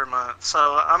 once every month. So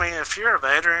I mean, if you're a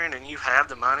veteran and you have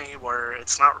the money where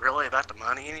it's not really about the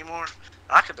money anymore,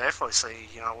 I could definitely see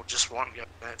just wanting to go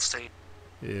to NXT,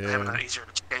 having Yeah. an easier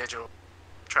schedule,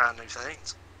 trying new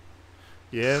things.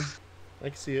 Yeah, I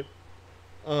can see it.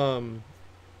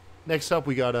 Next up,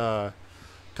 we got a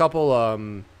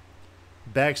couple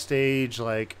backstage,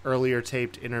 like, earlier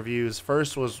taped interviews.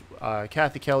 First was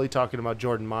Kathy Kelly talking about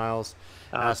Jordan Miles.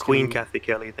 asking- Queen Kathy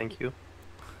Kelly, thank you.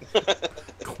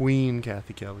 Queen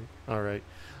Kathy Kelly. All right.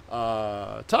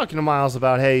 Talking to Miles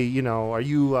about, hey, you know, are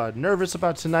you nervous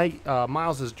about tonight?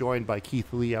 Miles is joined by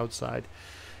Keith Lee outside.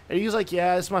 And he's like,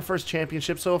 yeah, it's my first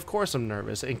championship, so of course I'm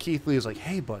nervous. And Keith Lee is like,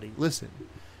 hey, buddy, listen.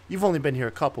 You've only been here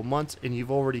a couple months, and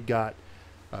you've already got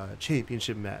a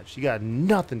championship match. You got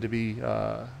nothing to be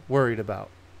worried about,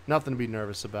 nothing to be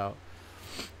nervous about.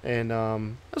 And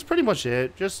that's pretty much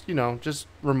it. Just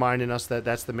reminding us that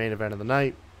that's the main event of the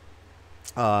night.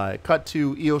 Cut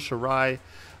to Io Shirai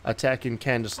attacking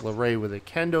Candice LeRae with a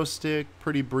kendo stick.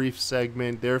 Pretty brief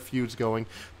segment. Their feud's going.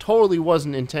 Totally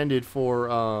wasn't intended for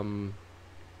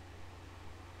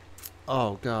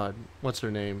oh God, what's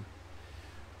her name?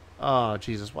 Oh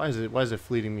Jesus, why is it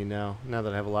fleeting me now that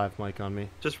I have a live mic on me?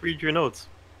 Just read your notes.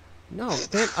 No,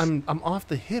 man, I'm off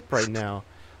the hip right now.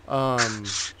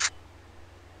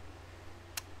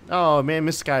 Oh man,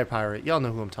 Miss Sky Pirate. Y'all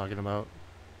know who I'm talking about.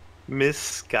 Miss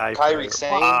Sky. Kairi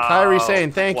Sane. Kairi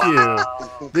Sane, thank you.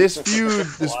 Wow. This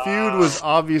feud was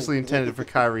obviously intended for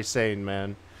Kairi Sane,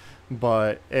 man.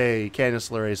 But hey,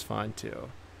 Candice LeRae's fine too.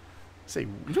 You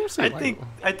don't say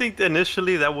I think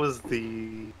initially that was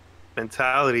the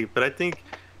mentality, but I think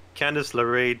Candice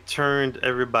LeRae turned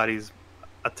everybody's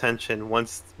attention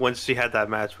once she had that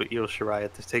match with Io Shirai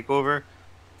at the Takeover.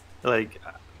 Like,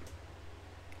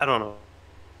 I don't know.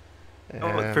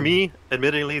 For me,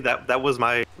 admittedly, that was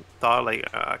my thought.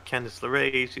 Like, Candice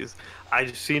LeRae, I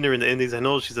just seen her in the Indies. I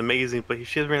know she's amazing, but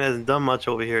she really hasn't done much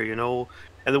over here, you know.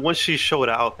 And then once she showed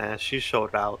out, man, she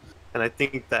showed out. And I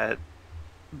think that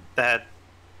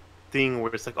thing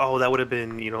where it's like, oh, that would have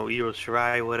been, Io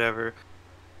Shirai, whatever.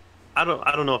 I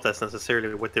don't know if that's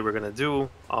necessarily what they were gonna do.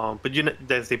 But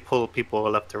as they pull people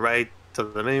left to right to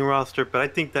the main roster. But I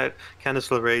think that Candice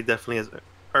LeRae definitely has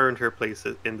earned her place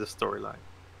in the storyline.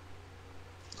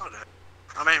 Okay.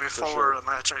 I mean, before the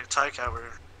match at Takeover,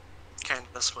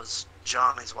 Candice was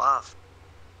Johnny's wife.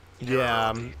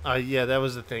 Yeah, that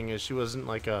was the thing. Is she wasn't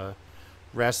like a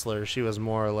wrestler. She was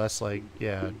more or less like,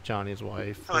 Johnny's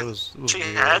wife. I mean, it was she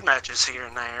weird. had matches here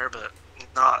and there, but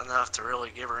not enough to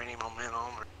really give her any momentum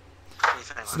or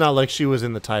anything It's like not like she was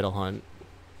in the title hunt.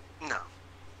 that. No.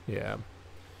 Yeah.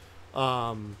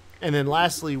 And then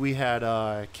lastly, we had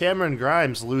Cameron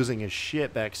Grimes losing his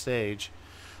shit backstage.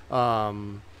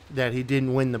 That he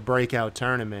didn't win the breakout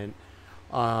tournament.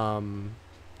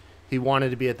 He wanted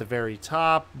to be at the very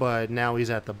top, but now he's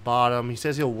at the bottom. He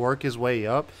says he'll work his way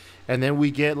up, and then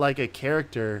we get like a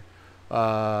character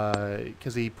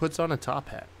because he puts on a top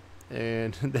hat,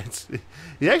 and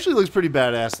he actually looks pretty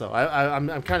badass though.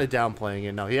 I'm kind of downplaying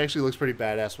it. No, he actually looks pretty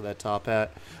badass with that top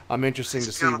hat. I'm interested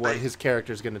to see what his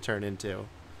character is going to turn into.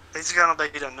 He's gonna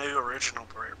be the new original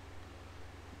Bray.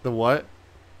 The what?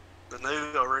 The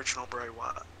new original Bray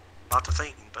Wyatt. Not the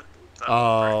Fiend, but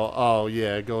Oh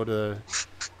yeah, go to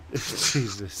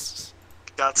Jesus.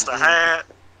 got the hat,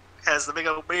 has the big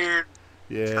old beard.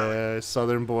 Yeah,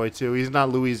 Southern boy too. He's not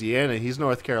Louisiana. He's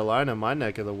North Carolina, my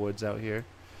neck of the woods out here.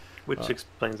 Which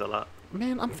explains a lot.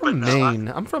 Man, I'm from Maine.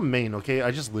 I'm from Maine, okay?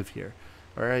 I just live here.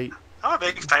 All right? I'm a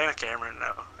big fan of Cameron,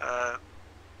 though.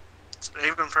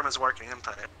 Even from his work in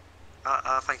Impact.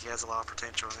 I think he has a lot of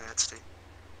potential in NXT.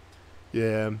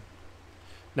 Yeah.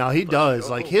 Now, he does.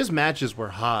 Like, his matches were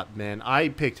hot, man. I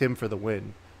picked him for the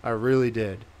win. I really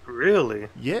did. Really?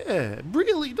 Yeah,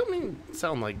 really. Don't mean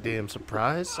sound like damn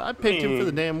surprise. I picked him for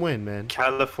the damn win, man.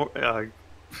 California.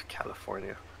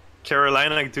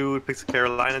 Carolina dude picks a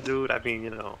Carolina dude. I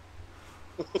mean,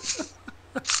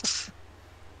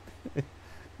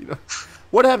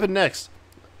 What happened next?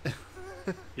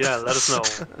 Yeah, let us know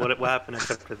what happened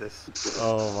after this.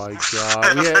 Oh my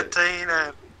god. Yeah. 15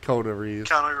 and Kona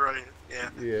Reeves.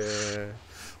 Yeah.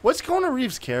 What's Kona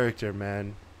Reeves' character,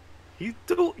 man? You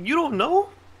don't know?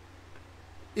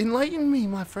 Enlighten me,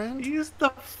 my friend. He's the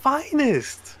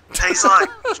finest. He's like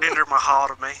Jinder Mahal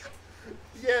to me.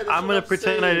 Yeah, I'm gonna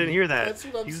pretend I didn't hear that. That's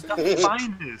what I'm He's saying. the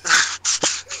finest.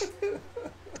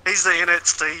 He's the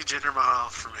NXT Jinder Mahal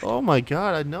for me. Oh my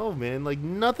god, I know, man. Like,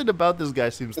 nothing about this guy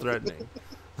seems threatening.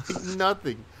 Like,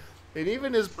 nothing. And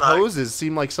even his poses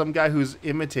seem like some guy who's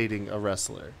imitating a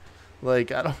wrestler.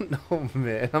 Like, I don't know,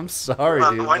 man. I'm sorry,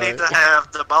 dude. We need to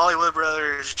have the Bollywood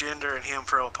brothers, Jinder, and him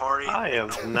throw a party. I am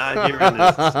not hearing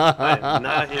this. I am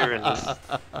not hearing this.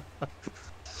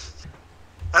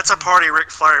 That's a party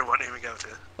Ric Flair wouldn't even go to.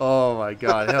 Oh my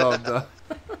god, hell no.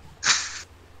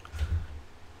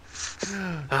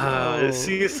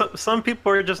 See, some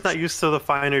people are just not used to the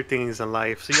finer things in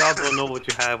life, so y'all don't know what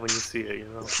you have when you see it,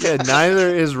 Yeah, neither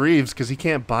is Reeves because he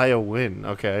can't buy a win.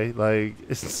 Okay, like,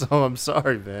 so I'm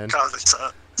sorry, man. Cause it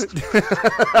sucks.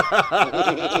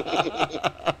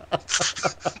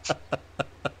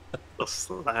 The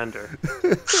slander.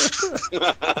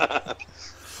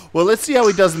 Well, let's see how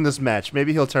he does in this match.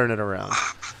 Maybe he'll turn it around.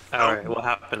 All right, what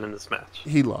happened in this match?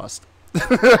 He lost.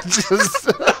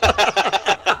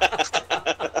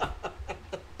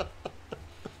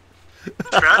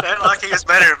 Trying to act like he's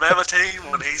better than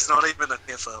Velveteen when he's not even a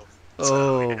info.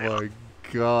 Oh my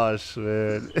gosh,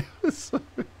 man.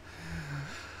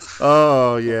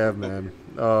 Oh yeah, man.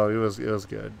 Oh, it was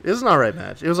good. It was an alright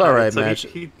match. It was alright match.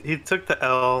 He took the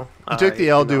L. He took the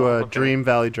L to a Dream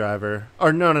Valley Driver.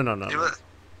 Or no. It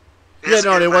Yeah,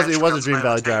 no, it was a Dream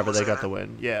Valley Driver. They got the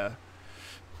win. Yeah.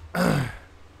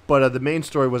 But the main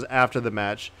story was after the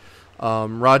match.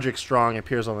 Roderick Strong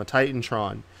appears on the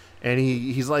Titantron, and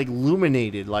he's like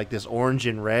illuminated like this orange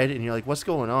and red, and you're like, what's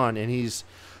going on? And he's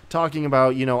talking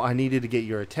about, I needed to get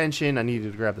your attention. I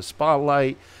needed to grab the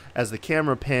spotlight. As the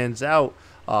camera pans out,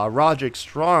 Roderick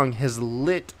Strong has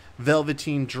lit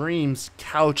Velveteen Dream's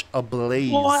couch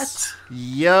ablaze. What?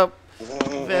 Yep.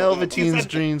 Velveteen's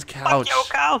Dream's couch. Fuck your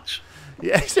couch.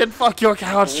 Yeah, he said, fuck your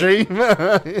couch, Dream.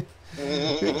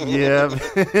 Yeah,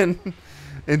 man.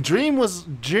 And Dream was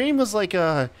like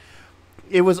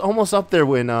it was almost up there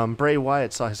when Bray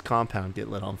Wyatt saw his compound get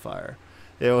lit on fire.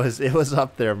 It was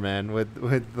up there, man,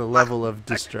 with the level of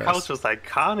distress. That couch was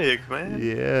iconic, man.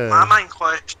 Yeah. My main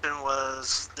question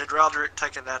was, did Roderick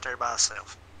take it out there by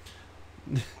himself?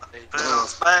 He put it on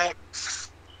his back.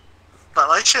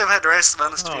 But they should have had the rest of the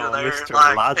Undisputed there, Mr.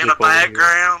 like Logic in the over here.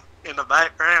 background. In the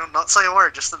background, not say a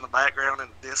word, just in the background in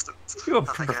the distance. You a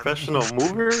professional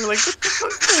mover? Like, what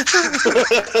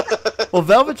the fuck? Well,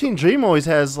 Velveteen Dream always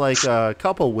has like a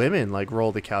couple women like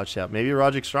roll the couch out. Maybe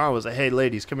Roderick Strong was like, "Hey,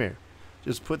 ladies, come here,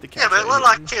 just put the couch." Yeah, but it out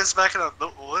looked here." like it's back in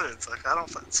the woods. Like I don't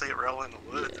see it roll in the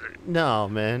woods. No,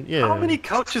 man. Yeah. How many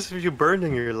couches have you burned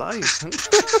in your life?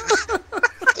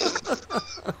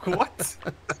 What?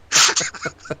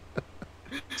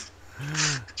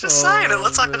 Just saying, it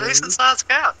looks like a decent sized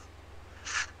couch.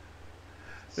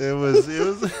 It was.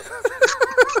 This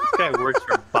guy works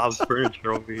for Bob's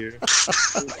Furniture over here.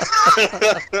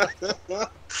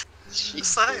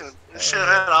 Just saying, it should have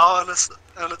had all on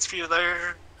its view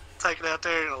there, take it out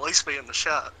there, and at least be in the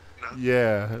shot.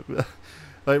 Yeah.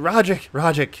 Like,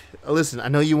 Roderick, listen, I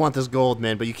know you want this gold,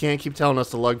 man, but you can't keep telling us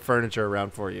to lug furniture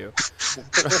around for you.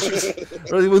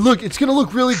 Look, it's going to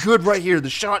look really good right here. The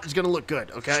shot is going to look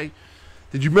good, okay?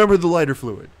 Did you remember the lighter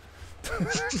fluid?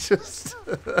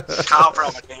 Kyle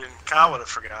probably didn't. Kyle would have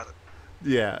forgot it.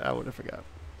 Yeah, I would have forgot.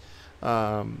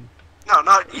 No,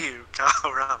 not you, Kyle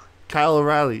O'Reilly. Kyle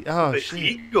O'Reilly. Oh, The shit.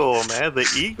 eagle, man. The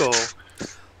eagle.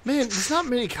 Man, there's not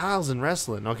many Kyles in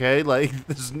wrestling, okay? Like,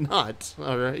 there's not,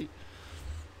 all right?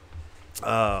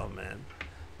 Oh,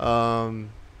 man.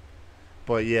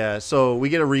 But, yeah, so we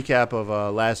get a recap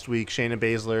of last week. Shayna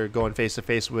Baszler going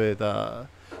face-to-face with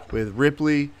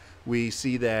Ripley. We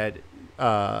see that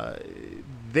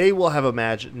they will have a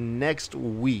match next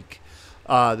week.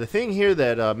 The thing here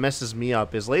that messes me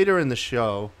up is later in the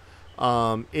show,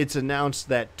 it's announced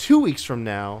that 2 weeks from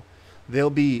now, there'll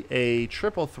be a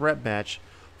triple threat match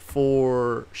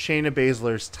for Shayna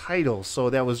Baszler's title. So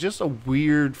that was just a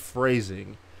weird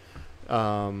phrasing.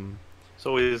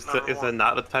 So is that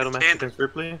not a title match against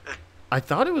Ripley? I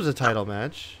thought it was a title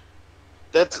match.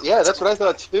 That's what I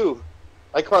thought too.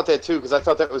 I caught that too because I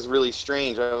thought that was really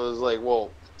strange. I was like,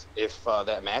 well, if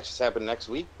that match has happened next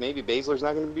week, maybe Baszler's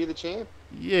not going to be the champ.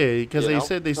 Yeah, because they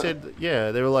said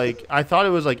they were like, I thought it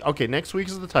was like, okay, next week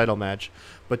is the title match,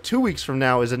 but 2 weeks from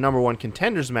now is a number one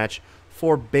contenders match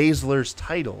for Baszler's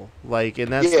title. Like,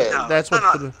 and that's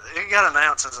what it got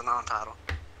announced as a non-title.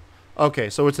 Okay,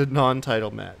 so it's a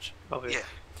non-title match. Oh yeah.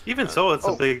 Even so, it's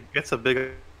a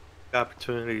big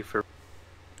opportunity for.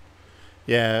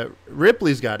 Yeah,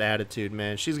 Ripley's got attitude,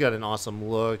 man. She's got an awesome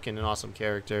look and an awesome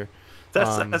character.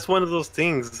 That's one of those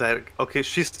things that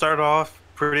she started off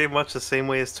pretty much the same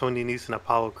way as Tony Nese and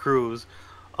Apollo Crews.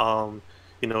 Very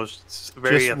just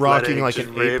athletic, rocking like just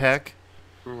an ripped. APEC.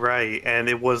 Right, and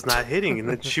it was not hitting. And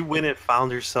then she went and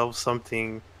found herself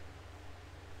something.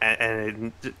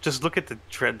 And just look at the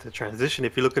transition.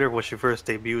 If you look at her when she first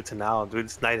debuted to now, dude,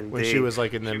 it's night and day. When she was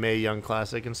like in the Mae Young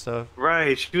Classic and stuff.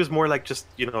 Right, she was more like just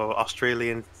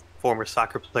Australian former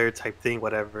soccer player type thing,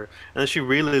 whatever. And then she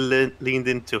really leaned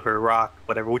into her rock,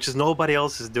 whatever, which is nobody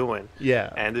else is doing.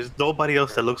 Yeah. And there's nobody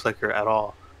else that looks like her at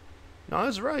all. No,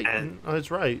 that's right.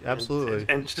 That's right. Absolutely.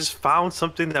 And just found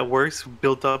something that works,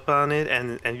 built up on it,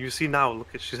 and you see now,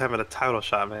 look at she's having a title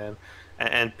shot, man.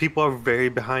 And people are very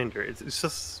behind her. It's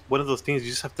just one of those things.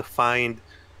 You just have to find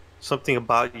something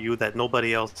about you that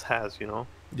nobody else has,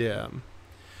 Yeah.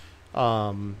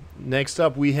 Next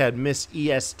up, we had Miss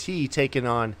EST taking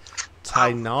on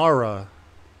Tainara.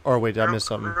 Or wait, did I miss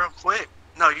something? Real quick.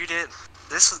 No, you didn't.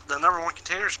 This is the number one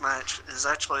contenders match. Is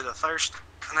actually the first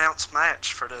announced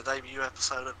match for the debut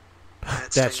episode of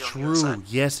NXT. That's true.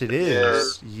 Yes, it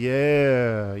is.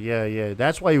 Yeah.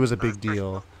 That's why he was a big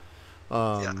deal.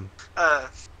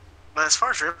 But as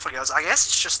far as Ripley goes, I guess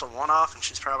it's just a one-off, and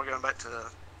she's probably going back to the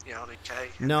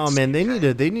UK. No, man, they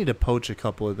need to poach a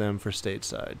couple of them for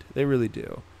stateside. They really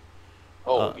do.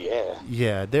 Oh yeah.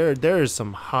 Yeah, there is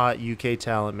some hot UK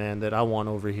talent, man, that I want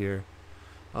over here.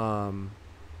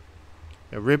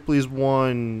 Ripley's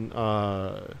one.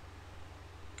 I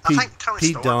think Tony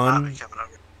Storm might be coming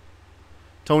over.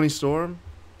 Tony Storm.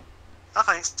 I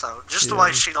think so. Just the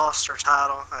way she lost her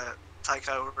title at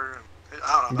Takeover.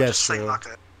 I don't know. That's true.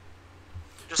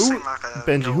 Seemed like a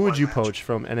Benji, who would you match. poach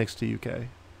from NXT UK?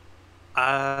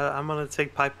 I'm gonna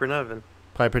take Piper Niven.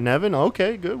 Piper Niven?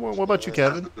 Okay, good one. What about you,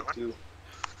 Kevin?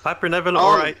 Piper Niven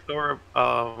or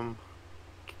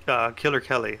Killer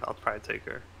Kelly. I'll probably take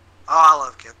her. Oh, I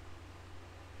love Kim.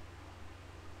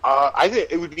 I think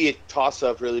it would be a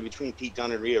toss-up, really, between Pete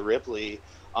Dunne and Rhea Ripley.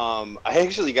 I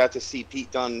actually got to see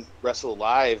Pete Dunne wrestle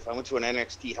live. I went to an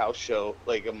NXT house show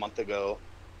like a month ago.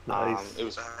 Nice. It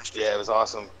was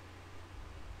awesome.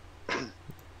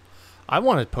 I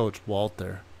want to poach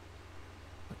Walter.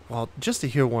 Well, just to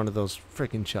hear one of those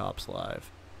freaking chops live.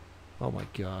 Oh my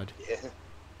god. Yeah.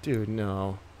 Dude,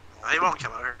 no. He won't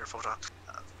come over here full time.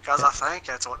 Because I think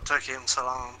that's what took him so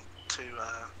long to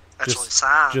actually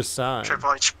sign. Just sign.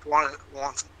 Triple H wanted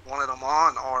him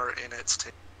on or in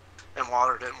NXT. And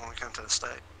Walter didn't want to come to the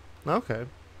state. Okay.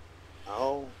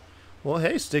 Oh. Well,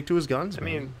 hey, stick to his guns, I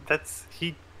man. mean,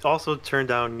 he also turned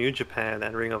down New Japan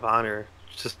and Ring of Honor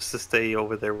just to stay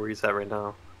over there where he's at right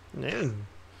now. Man.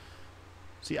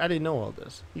 See, I didn't know all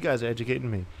this. You guys are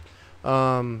educating me.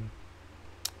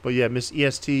 But yeah, Miss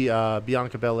EST,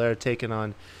 Bianca Belair taking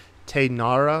on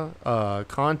Tainara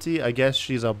Conti. I guess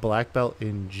she's a black belt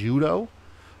in judo.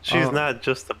 She's not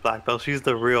just a black belt. She's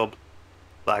the real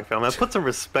black belt. Man, put some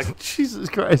respect. Jesus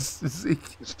Christ. It's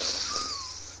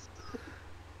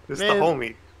the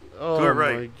homie. Oh, do it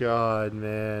right. My God,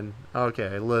 man.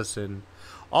 Okay, listen.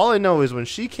 All I know is when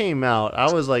she came out,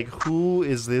 I was like, who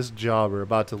is this jobber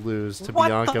about to lose to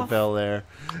Bianca Belair?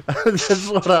 That's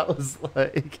what I was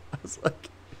like. I was like...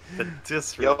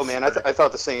 Yo, man, I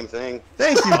thought the same thing.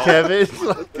 Thank you, Kevin.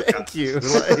 Thank you.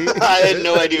 Like, I had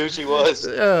no idea who she was.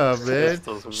 Yeah, man.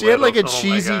 She had like a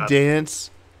cheesy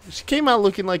dance. She came out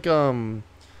looking like, oh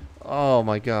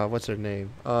my God, what's her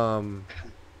name? Don't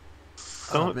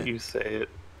you say it.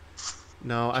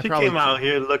 No, She came out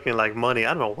here looking like money.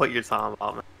 I don't know what you're talking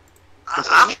about, man.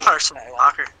 I'm personally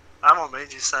like her. I'm on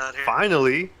Benji's side here.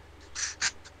 Finally.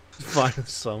 Find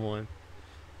someone.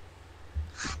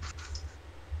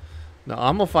 No,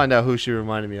 I'm gonna find out who she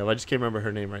reminded me of. I just can't remember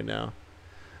her name right now.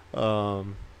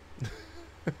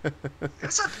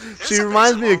 She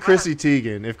reminds me of Chrissy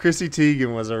Teigen. If Chrissy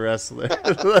Teigen was a wrestler,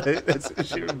 like, that's what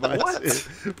she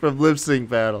reminds me from Lip Sync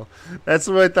Battle. That's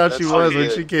what I thought she was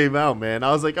when she came out, man.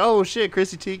 I was like, oh shit,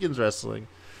 Chrissy Teigen's wrestling.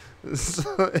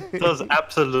 Does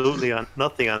absolutely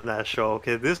nothing on that show.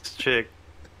 Okay, this chick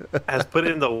has put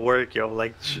in the work, yo.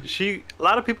 Like she a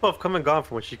lot of people have come and gone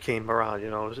from when she came around, you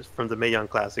know, just from the Mae Young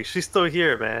Classic. She's still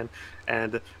here, man.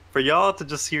 And for y'all to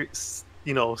just hear,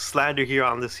 you know, slander here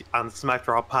on the Smack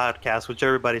Raw podcast, which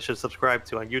everybody should subscribe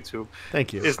to on YouTube.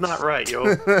 Thank you. It's not right, yo.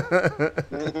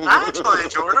 I actually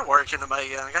enjoyed her work in the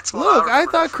Mae Young. That's what Look, I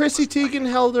thought Chrissy Teigen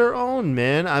held her own,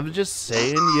 man. I'm just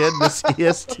saying, you had Miss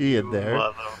EST in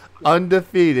there,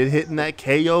 undefeated, hitting that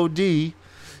KOD,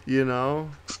 you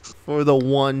know, for the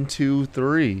 1, 2,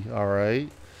 3. All right,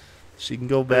 she can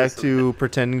go back to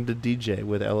pretending to DJ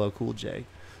with LL Cool J.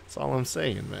 That's all I'm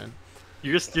saying, man.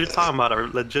 You're talking about a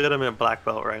legitimate black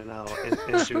belt right now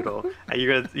in judo, and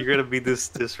you're gonna be this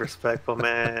disrespectful,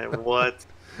 man. What?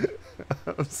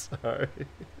 I'm sorry.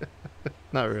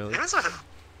 Not really. It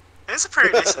was a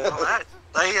pretty decent match.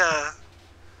 They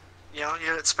you know,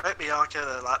 you'd expect Bianca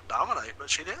to like dominate, but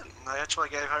she didn't. They actually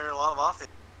gave her a lot of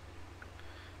offense.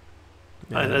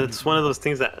 Yeah. It's one of those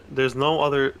things that there's not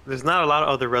a lot of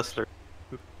other wrestlers.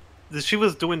 She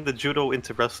was doing the judo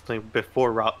into wrestling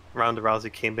before Ronda Rousey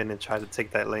came in and tried to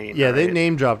take that lane. Yeah, right? they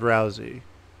name dropped Rousey.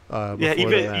 Yeah,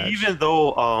 even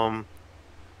though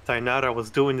Dainara was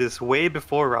doing this way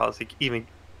before Rousey even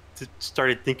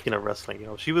started thinking of wrestling. You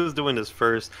know, she was doing this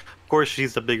first. Of course,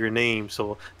 she's the bigger name,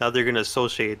 so now they're gonna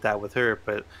associate that with her.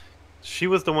 But she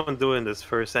was the one doing this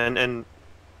first, and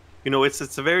you know,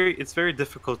 it's very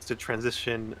difficult to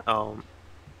transition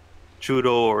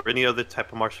judo or any other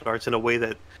type of martial arts in a way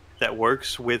that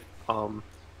works with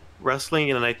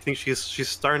wrestling, and I think she's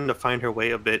starting to find her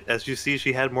way a bit. As you see,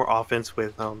 she had more offense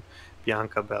with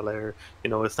Bianca Belair. You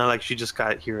know, it's not like she just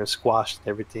got here and squashed and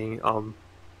everything.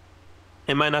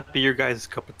 It might not be your guys'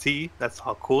 cup of tea. That's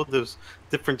all cool. There's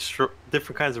different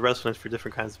kinds of wrestling for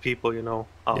different kinds of people, you know.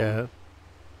 Yeah.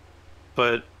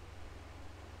 But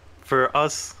for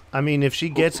us, I mean, if she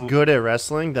gets good at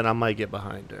wrestling, then I might get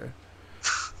behind her.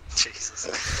 Jesus.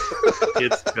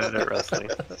 It's good at wrestling.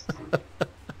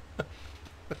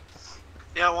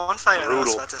 Yeah, one thing I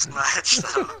noticed about this match,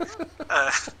 though,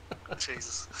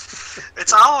 Jesus,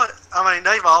 it's all. I mean,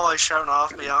 they've always shown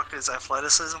off Bianca's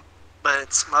athleticism, but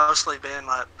it's mostly been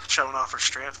like showing off her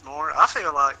strength more. I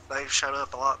feel like they've showed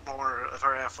up a lot more of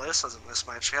her athleticism in this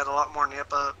match. She had a lot more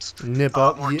nip ups,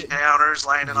 more counters,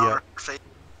 landing on her feet.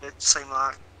 It seemed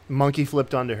like monkey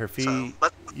flipped onto her feet. So,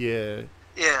 but, yeah,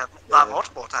 like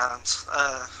multiple times.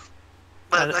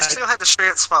 But they still had the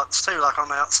strength spots too, like on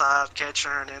the outside,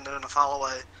 catching her and then doing a follow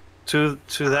away. To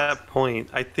that point,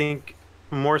 I think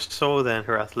more so than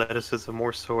her athleticism,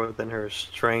 more so than her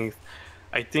strength,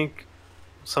 I think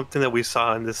something that we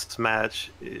saw in this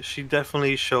match, she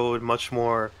definitely showed much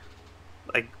more,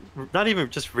 like, not even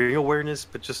just ring awareness,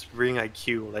 but just ring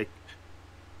IQ. Like,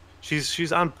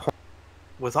 she's on point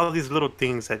with all these little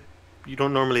things that you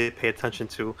don't normally pay attention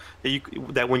to.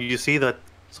 That when you see that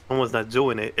someone's not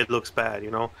doing it, it looks bad, you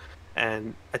know.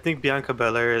 And I think Bianca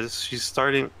Belair she's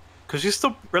starting, because she's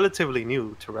still relatively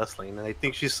new to wrestling, and I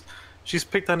think she's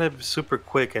picked on it super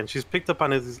quick, and she's picked up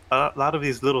on a lot of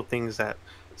these little things that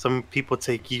some people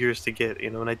take years to get, you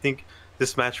know. And I think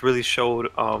this match really showed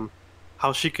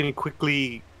how she can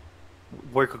quickly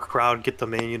work a crowd, get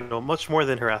them in, you know, much more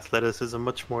than her athleticism,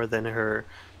 much more than her,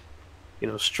 you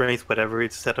know, strength, whatever.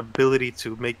 It's that ability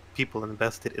to make people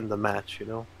invested in the match, you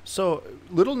know. So,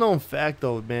 little known fact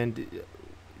though, man,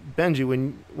 Benji,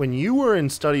 when you were in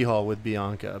study hall with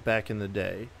Bianca back in the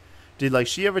day, did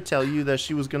she ever tell you that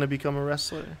she was gonna become a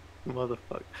wrestler?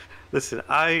 Motherfucker. Listen,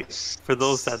 for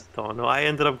those that don't know, I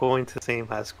ended up going to the same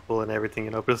high school and everything,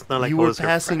 you know, but it's not like you were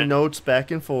passing notes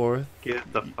back and forth.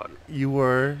 Get the fuck. You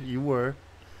were.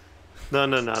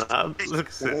 No.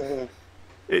 Listen.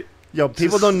 Yo,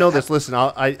 people don't know this. Listen,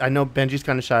 I know Benji's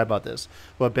kind of shy about this,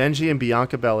 but Benji and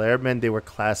Bianca Belair, man, they were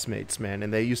classmates, man,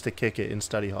 and they used to kick it in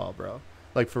study hall, bro.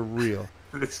 Like, for real.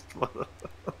 They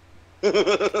even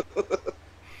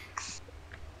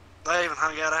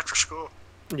hung out after school.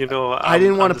 You know, I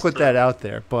didn't want to put that out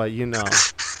there, but, you know,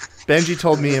 Benji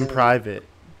told me in private.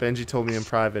 Benji told me in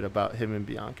private about him and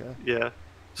Bianca. Yeah.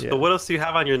 So what else do you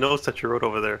have on your notes that you wrote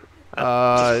over there?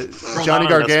 Johnny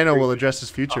Gargano will address his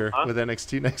future with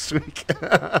NXT next week.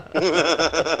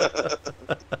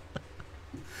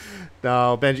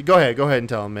 No, Benji, go ahead and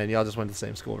tell him, man. Y'all just went to the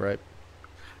same school, right?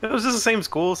 It was just the same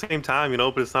school, same time, you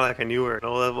know, but it's not like I knew her.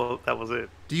 No, that was it.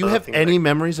 Do you have any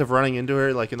memories of running into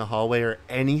her, like in the hallway or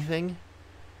anything?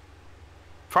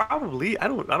 Probably. I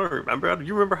don't remember. Do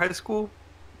you remember high school?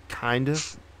 Kind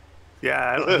of.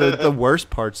 Yeah. I don't, The worst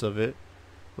parts of it.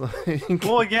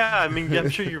 well, yeah. I mean, yeah, I'm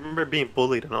sure you remember being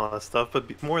bullied and all that stuff,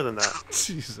 but more than that.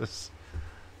 Jesus.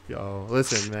 Yo,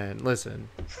 listen, man. Listen.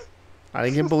 I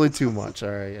didn't get bullied too much,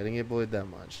 alright? I didn't get bullied that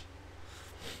much.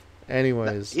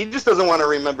 Anyways. He just doesn't want to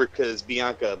remember because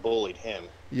Bianca bullied him.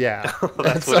 Yeah.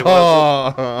 That's what it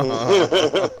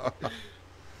was.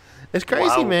 It's crazy,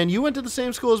 Wow. man. You went to the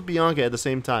same school as Bianca at the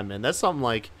same time, man. That's something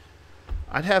like...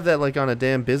 I'd have that like on a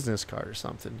damn business card or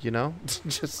something, you know?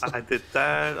 Just... I did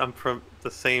that. I'm from the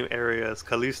same area as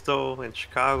Callisto in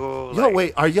Chicago. Yo,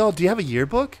 wait. Do you have a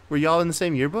yearbook? Were y'all in the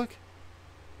same yearbook?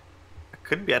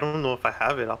 Could be. I don't know if I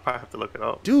have it. I'll probably have to look it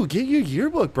up. Dude, get your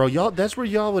yearbook, bro. That's where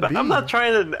y'all would But be. I'm not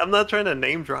trying to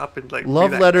name drop and like. be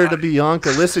Love that letter guy. to Bianca.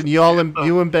 Listen, you and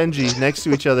Benji next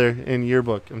to each other in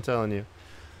yearbook. I'm telling you.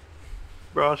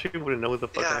 Bro, she wouldn't know who the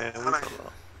fuck I Yeah, am. I mean,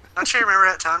 don't you remember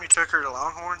that time you took her to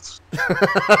Longhorns?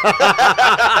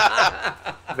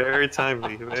 Very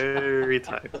timely. Very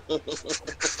timely. I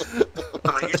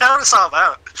mean, you told us all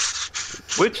about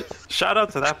it. Which shout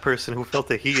out to that person who felt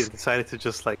the heat and decided to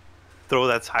just like throw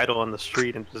that title on the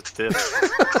street and just dip.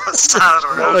 Side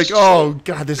of the road. Like, oh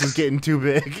god, this is getting too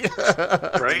big.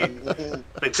 Right?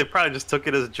 Like they probably just took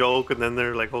it as a joke and then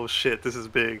they're like, oh shit, this is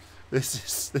big.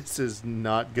 This is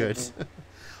not good.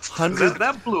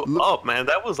 That blew up, man.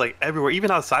 That was like everywhere,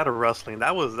 even outside of wrestling.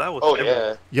 That was Oh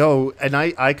everywhere. yeah. Yo, and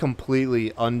I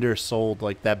completely undersold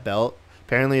like that belt.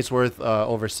 Apparently, it's worth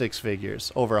over 6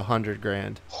 figures, over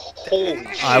 $100,000. Holy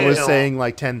shit. I was Damn. saying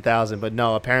like 10,000, but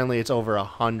no. Apparently, it's over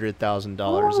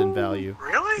 $100,000 in value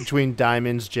Really? between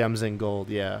diamonds, gems, and gold.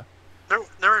 Yeah.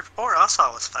 The report I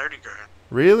saw was 30 grand.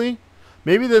 Really?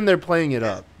 Maybe then they're playing it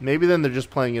up. Maybe then they're just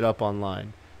playing it up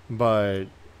online. But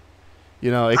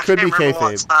you know, it I could be can't remember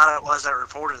what kayfabe. side it was that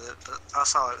reported it, but I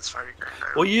saw it was 30 grand.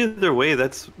 Well, either way,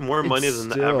 that's more money It's than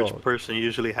the still- average person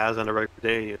usually has on a regular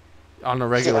day. On a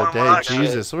regular Oh day, my God.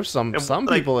 Jesus, or some And, some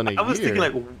like, people in a I was year. thinking,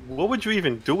 like, what would you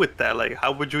even do with that? Like,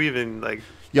 how would you even like?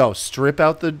 Yo, strip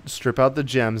out the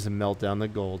gems and melt down the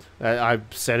gold. I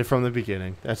said it from the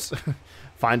beginning. That's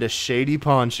find a shady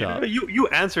pawn shop. You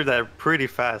answered that pretty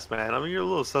fast, man. I mean, you're a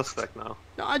little suspect now.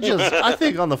 No, I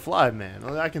think on the fly, man.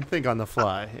 I can think on the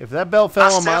fly. If that belt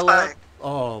fell on my still lap, think-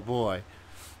 oh boy.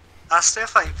 I still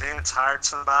think Vince hired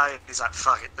somebody and he's like,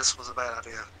 fuck it, this was a bad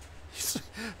idea.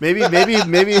 Maybe.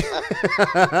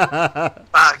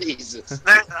 Jesus.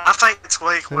 I think this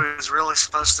week we was really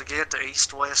supposed to get the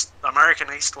American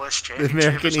East-West The Championship.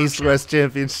 American or some shit. East-West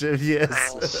Championship,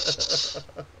 yes.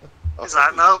 He's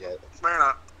like, nope, we're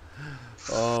not.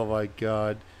 Oh my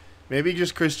God. Maybe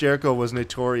just Chris Jericho was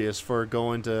notorious for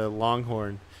going to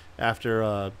Longhorn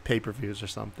after pay-per-views or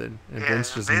something, and Yeah,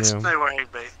 Vince just Vince knew. knew where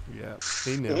he'd be. Yeah,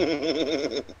 he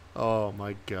knew. Oh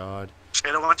my God. Should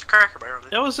have went to Cracker Barrel.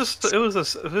 It was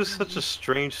such a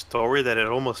strange story that it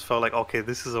almost felt like, okay,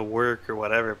 this is a work or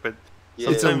whatever. But Yeah.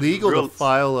 It's sometimes illegal real- to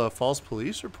file a false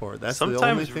police report. That's the only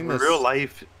sometimes thing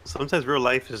sometimes real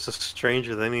life is just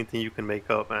stranger than anything you can make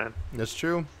up, man. That's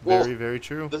true. Well, Very, very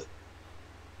true.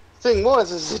 Thing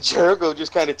is that Jericho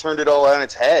just kind of turned it all on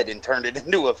its head and turned it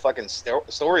into a fucking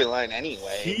storyline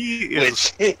anyway, He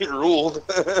is which ruled.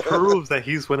 proves that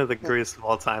he's one of the greatest of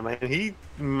all time,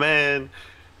 man.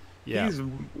 Yeah. He's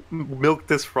milked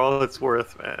this for all it's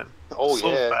worth, man. Oh,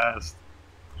 so yeah. fast.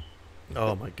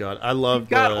 Oh my God. I He love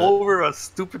got over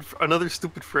another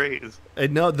stupid phrase.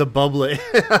 No, the bubbly.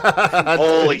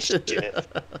 Holy shit!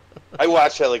 I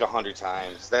watched that like 100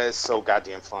 times. That is so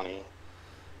goddamn funny.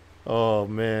 Oh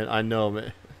man, I know,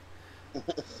 man.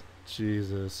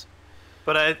 Jesus.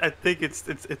 But I think it's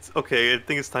okay. I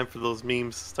think it's time for those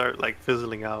memes to start like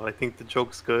fizzling out. I think the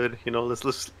joke's good. You know,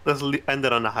 let's end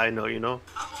it on a high note. You know.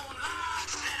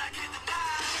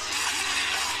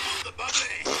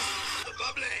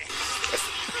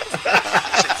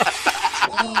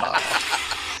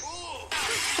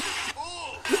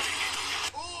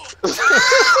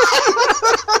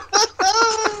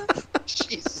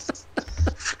 Jesus.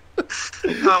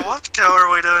 What show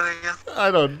are we doing again?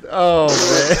 I don't. Oh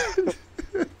man.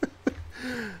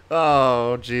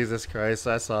 Oh Jesus Christ!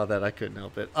 I saw that. I couldn't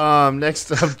help it.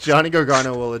 Next up, Johnny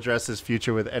Gargano will address his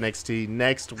future with NXT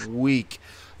next week.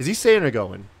 Is he staying or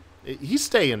going? He's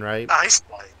staying, right? He's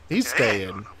staying. He's Yeah.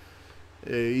 staying.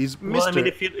 He's Mr. Well, I mean,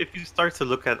 if you start to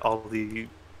look at all the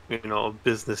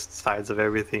business sides of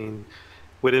everything,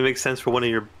 would it make sense for one of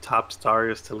your top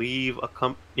stars to leave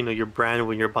your brand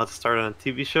when you're about to start on a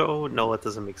TV show? No, it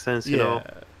doesn't make sense. You know.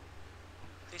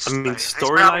 He's I mean, staying. He's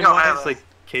probably storyline gonna have wise, a- like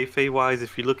kayfabe wise,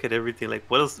 if you look at everything, like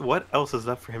what else is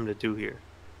left for him to do here?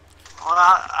 Well,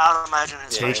 I imagine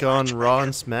it's Take pretty on much Raw big.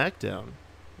 and SmackDown.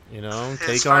 You know,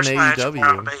 His take on first match will AEW.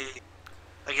 probably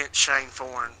be against Shane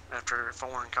Thorne after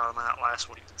Thorne called him out last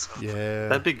week. So. Yeah,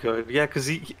 That'd be good. Yeah, because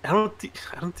I don't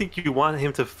think you want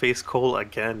him to face Cole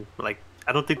again. Like,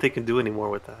 I don't think they can do any more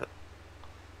with that.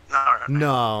 Not right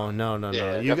now. No.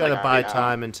 Yeah, You got to definitely not buy now.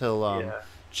 time until Yeah.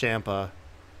 Ciampa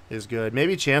is good.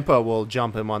 Maybe Ciampa will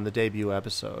jump him on the debut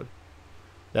episode.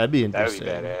 That'd be That would interesting.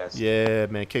 be badass. Yeah,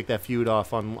 man, kick that feud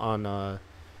off on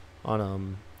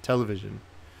television.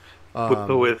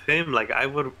 But with him, like, I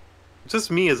would,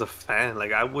 just me as a fan,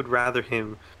 like, I would rather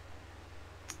him.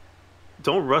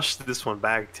 Don't rush this one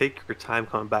back. Take your time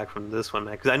coming back from this one,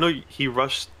 man. Because I know he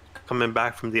rushed coming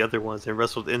back from the other ones and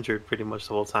wrestled injured pretty much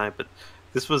the whole time. But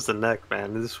this was the neck,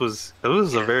 man. It was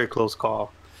a very close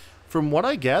call. From what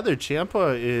I gathered,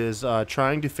 Ciampa is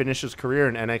trying to finish his career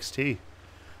in NXT.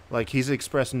 Like, he's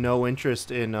expressed no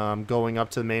interest in going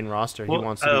up to the main roster. Well, he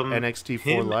wants to be NXT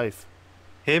for life.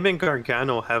 Him and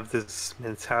Gargano have this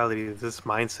mentality, this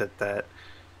mindset that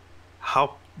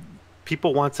how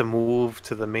people want to move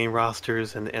to the main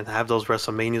rosters and have those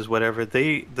WrestleManias, whatever.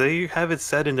 They have it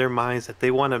set in their minds that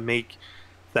they want to make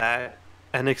that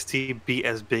NXT be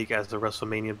as big as the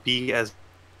WrestleMania, be as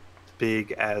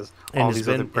big as And all it's these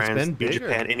been- other it's brands, been New bigger.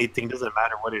 Japan, anything, doesn't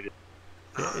matter what it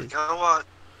is. Go watch.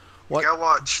 What? Go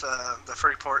watch the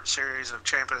Freeport series of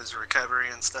Ciampa's recovery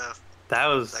and stuff. That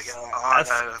was They go,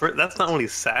 that's not only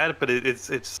sad, but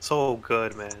it's so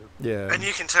good, man. Yeah. And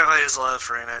you can tell his love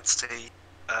for NXT,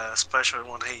 especially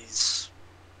when he's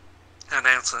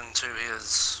announcing to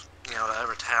his,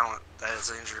 every talent that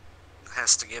is injured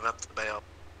has to give up the belt.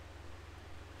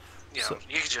 You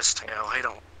can just tell he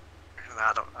don't. And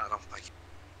I don't think.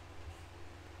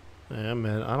 Yeah,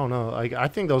 man. I don't know. I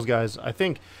think those guys.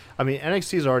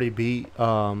 NXT's already beat.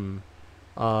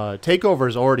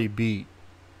 Takeover's already beat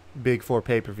Big Four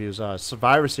pay-per-views.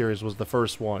 Survivor Series was the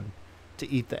first one to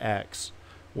eat the X,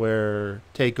 where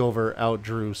Takeover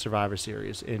outdrew Survivor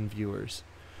Series in viewers.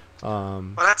 Well,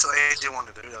 that's an easy one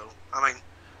to do, though. I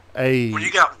mean, when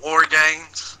you got War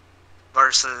Games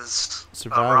versus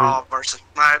Survivor- Raw versus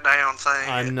SmackDown thing,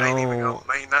 I it ain't even know.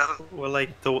 gonna mean nothing. Well, like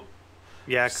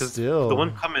because Still. the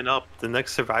one coming up, the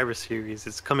next Survivor Series,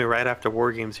 is coming right after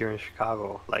War Games here in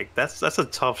Chicago. Like that's a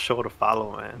tough show to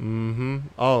follow, man. Mm-hmm.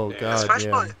 Oh Yeah.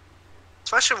 God,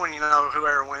 Especially when you know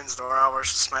whoever wins the Raw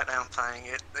versus SmackDown thing,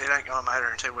 it ain't gonna matter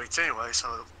in 2 weeks anyway. So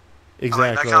exactly.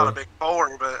 I mean, they call it a big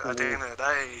four, but at the end of the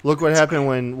day, Look what it's happened big.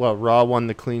 when Raw won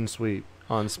the clean sweep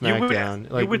on SmackDown.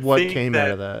 you would What think came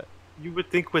out of that? You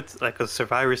would think with like a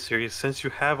Survivor Series, since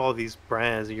you have all these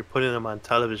brands and you're putting them on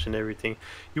television and everything,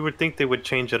 you would think they would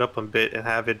change it up a bit and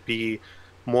have it be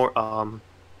more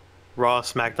Raw,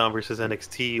 SmackDown versus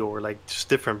NXT, or like just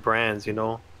different brands,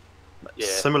 Yeah,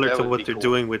 similar that to would what be they're cool.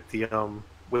 doing with the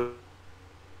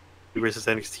versus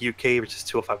NXT UK versus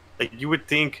 205. Like you would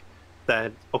think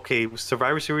that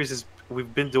Survivor Series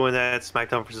we've been doing that,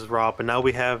 SmackDown versus Raw, but now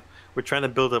we're trying to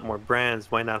build up more brands.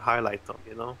 Why not highlight them?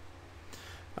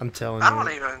 I'm telling I don't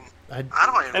you. even. I- I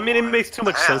don't even. I mean, it want makes too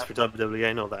much to sense have- for WWE.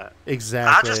 I know that. I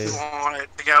Exactly. just want it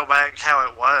to go back how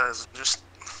it was. Just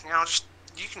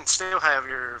you can still have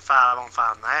your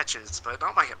 5-on-5 matches, but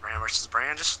don't make it brand versus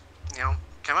brand. Just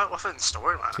come up with it in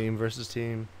storyline. Team versus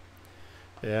team.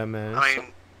 Yeah, man. I mean,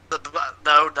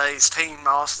 the old days, Team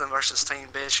Austin versus Team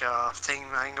Bischoff, Team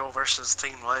Angle versus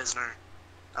Team Lesnar.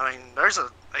 I mean, there's an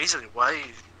easy way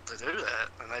to do that,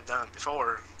 and they've done it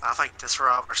before. I think this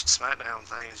Raw versus SmackDown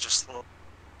thing is just a little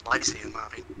lazy in my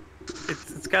opinion.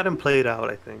 It's got him played out,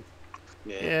 I think.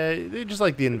 Yeah, they just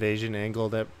like the invasion angle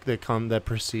that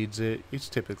precedes it. It's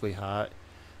typically hot,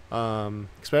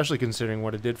 especially considering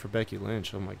what it did for Becky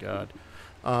Lynch. Oh my God.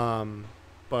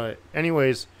 But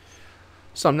anyways,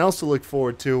 something else to look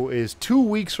forward to is 2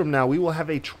 weeks from now we will have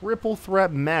a triple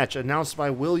threat match announced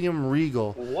by William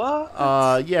Regal.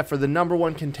 What? Yeah, for the number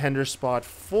one contender spot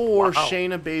for Wow.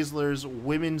 Shayna Baszler's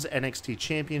Women's NXT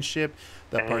Championship.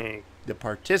 Dang. The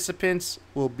participants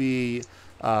will be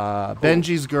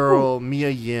Benji's girl,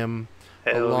 Mia Yim,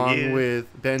 Hell along yeah.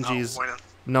 with Benji's Oh,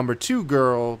 number 2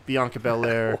 girl, Bianca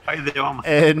Belair, Why are they on my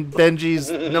and Benji's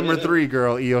number 3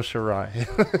 girl, Io Shirai.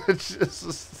 It's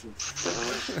just-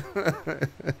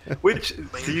 Which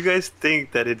do you guys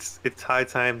think that it's high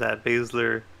time that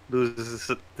Baszler loses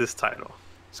this title?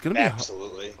 it's gonna be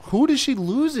Absolutely. who does she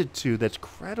lose it to? That's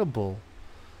credible.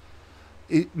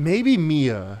 Maybe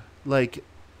Mia, or I think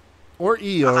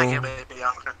Io. it may be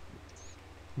Bianca.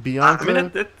 Bianca.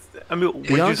 Would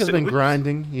you Bianca's say, been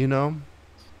grinding,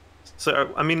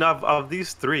 So I mean, of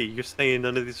these three, you're saying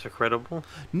none of these are credible?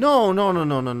 No. What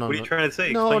are you trying to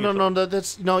say? No, Explain yourself.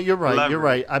 That's no. You're right. You're Elaborate.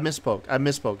 right. I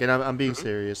misspoke, and I'm being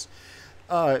serious.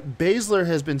 Baszler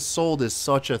has been sold as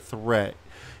such a threat.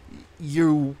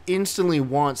 you instantly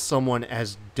want someone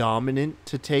as dominant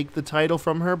to take the title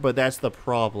from her, but that's the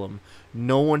problem.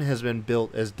 No one has been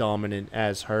built as dominant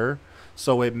as her,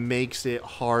 so it makes it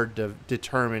hard to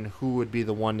determine who would be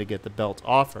the one to get the belt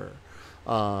off her.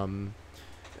 And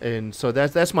so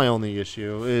that's my only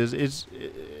issue. Is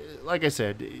like I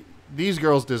said, these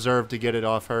girls deserve to get it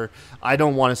off her. I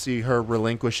don't want to see her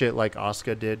relinquish it like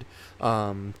Asuka did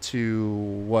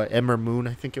to Ember Moon,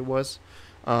 I think it was.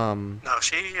 No,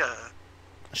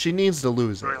 she needs to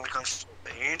lose it. Relinquished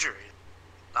the injury.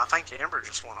 I think Ember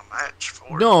just won a match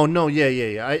for it. No,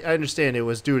 yeah. I understand it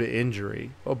was due to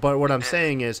injury, but what I'm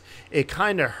saying is it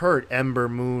kind of hurt Ember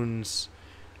Moon's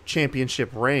championship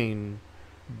reign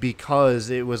because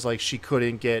it was like she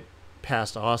couldn't get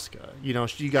past Asuka. You know,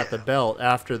 she got the belt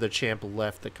after the champ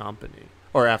left the company,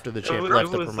 or after the champ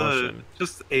left the promotion.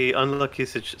 Just a unlucky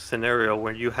scenario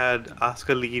where you had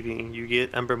Asuka leaving, you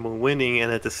get Ember Moon winning,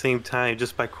 and at the same time,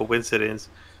 just by coincidence,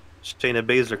 Shayna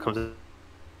Baszler comes in.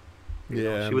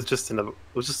 Yeah, she was just it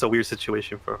was just a weird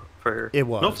situation for her. It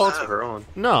was no fault of her own.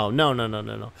 No.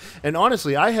 And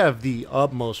honestly, I have the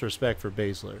utmost respect for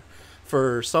Baszler,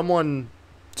 for someone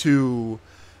to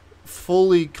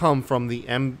fully come from the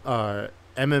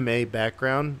MMA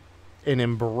background and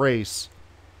embrace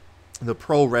the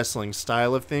pro wrestling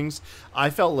style of things. I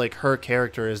felt like her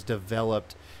character is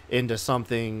developed into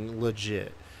something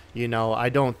legit. You know, I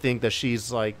don't think that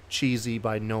she's like cheesy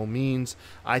by no means.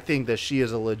 I think that she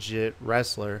is a legit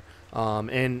wrestler,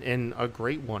 and a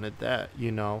great one at that.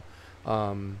 You know,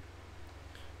 I'm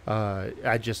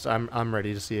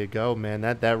ready to see it go, man.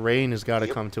 That reign has got to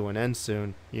come to an end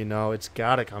soon. You know, it's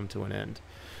got to come to an end.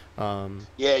 I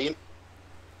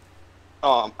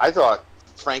thought,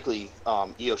 frankly,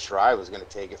 Io Shirai was going to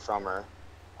take it from her.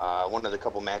 One of the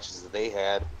couple matches that they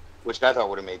had, which I thought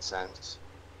would have made sense.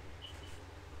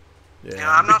 Yeah,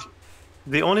 I'm not.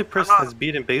 The only person that's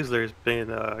beaten Baszler has been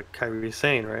Kairi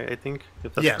Sane, right? I think,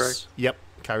 if that's correct. Yep,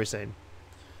 Kairi Sane.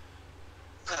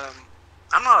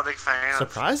 I'm not a big fan.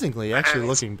 Surprisingly, actually,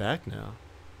 looking back now,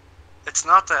 it's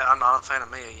not that I'm not a fan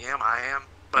of Mia Yim. I am.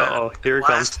 But here it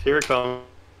comes. Here it comes.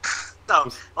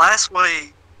 No, last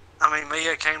week, I mean,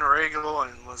 Mia came to Regal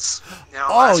and was, you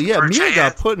know, Mia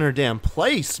got put in her damn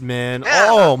place, man. Yeah,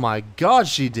 oh my God,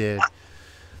 she did.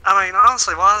 I mean,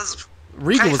 honestly, why does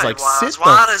Regal was like, sit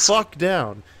the fuck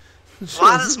down.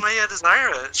 Why does Mia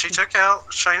deserve it? She took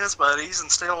out Shayna's buddies and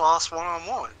still lost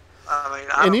one-on-one. I mean,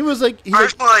 and he was like,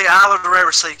 personally, I would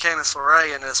rather see Candice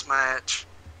LeRae in this match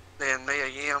than Mia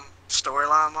Yim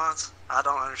storyline-wise. I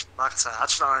don't understand. Like I said, I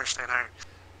just don't understand her.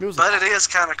 But it is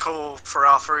kind of cool for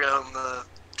all three of them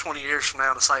 20 years from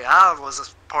now to say I was a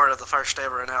part of the first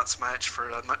ever announced match for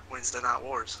Wednesday Night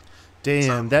Wars.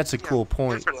 Damn, that's a cool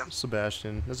point,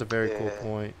 Sebastian. That's a very cool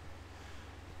point.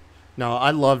 No,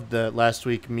 I loved that last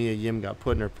week Mia Yim got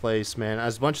put in her place, man.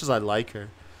 As much as I like her,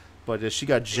 but she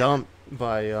got jumped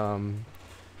by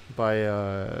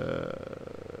Baszler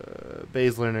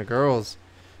and her girls,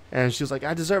 and she was like,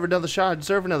 I deserve another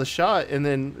shot. And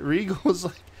then Regal was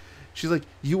like, she's like,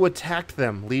 you attacked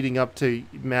them leading up to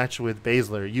match with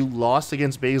Baszler. You lost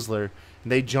against Baszler,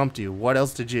 and they jumped you. What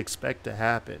else did you expect to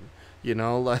happen? You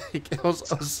know, like,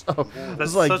 That's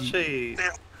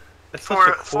such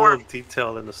a cool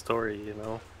detail in the story, you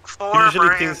know.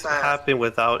 Usually things happen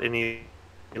without any,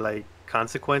 like,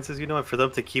 consequences, you know, and for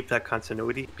them to keep that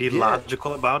continuity, be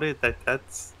logical about it,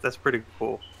 that's pretty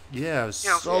cool. Yeah, it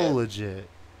was legit.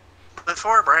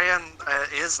 Before a brand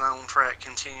is known for that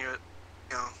continued,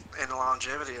 you know, and the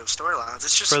longevity of storylines,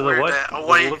 it's just for weird what? that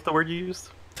What's the word you used?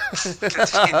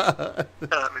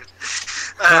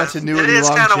 Continuity,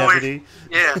 longevity.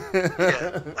 It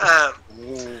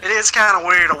is kind of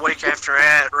weird a week after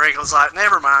that. Regal's like,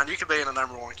 never mind, you can be in the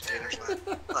number one contenders, man.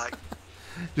 Like,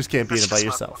 just can't be in it by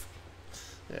yourself.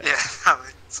 Yeah, I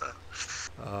mean, so.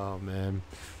 Oh man,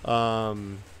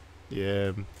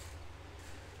 yeah.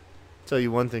 Tell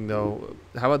you one thing though,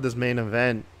 how about this main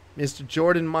event, Mr.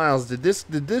 Jordan Miles? Did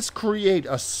this create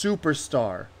a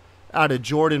superstar out of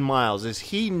Jordan Miles? Is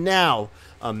he now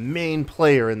a main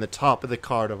player in the top of the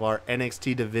card of our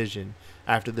NXT division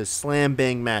after this slam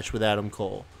bang match with Adam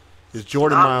Cole? Is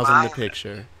Jordan Miles in the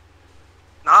picture?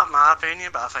 Not in my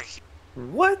opinion, but I think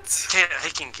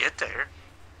he can get there.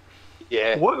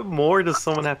 Yeah. What more does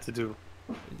someone have to do?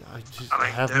 I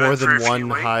have more than one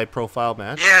high-profile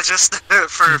match. Yeah, just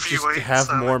for a few weeks.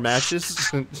 Have more matches.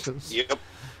 Yep.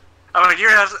 I mean,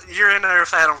 you're in there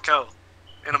with Adam Cole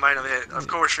in a main event. Of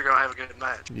course, you're gonna have a good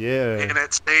match. Yeah.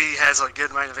 NXT has a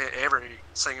good main event every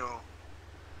single.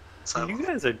 So You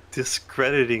guys are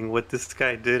discrediting what this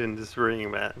guy did in this ring,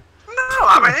 man.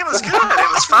 I mean, it was good.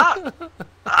 It was fine.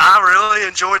 I really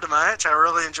enjoyed the match. I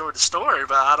really enjoyed the story,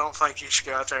 but I don't think you should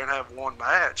go out there and have one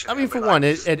match. I mean, for one,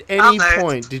 at any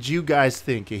point, did you guys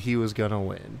think he was going to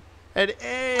win? At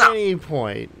any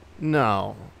point.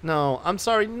 No. I'm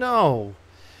sorry, no.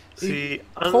 See,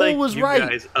 Cole unlike was you right.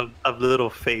 guys of little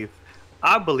faith,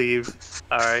 I believed,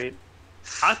 all right,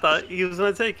 I thought he was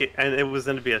going to take it, and it was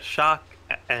going to be a shock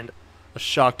and A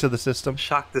shock to the system.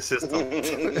 shock the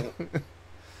system.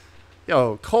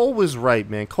 Yo, Cole was right,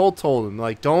 man. Cole told him,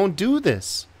 like, don't do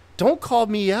this. Don't call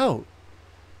me out.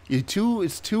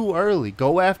 It's too early.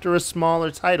 Go after a smaller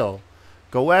title.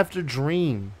 Go after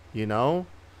Dream, you know?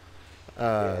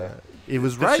 It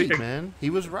was right, man. He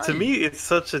was right. To me, it's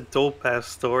such a dope-ass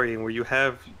story where you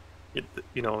have,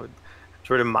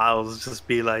 Jordan Miles just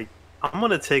be like, I'm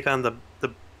going to take on the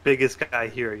biggest guy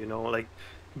here, like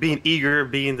being eager,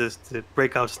 being the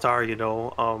breakout star,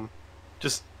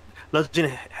 just lunging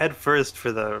head first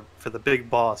for the big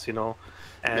boss, and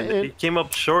he came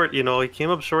up short, he came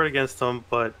up short against him,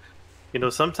 but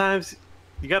sometimes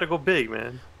you gotta go big,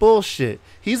 man. Bullshit.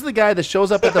 He's the guy that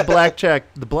shows up at the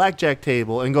blackjack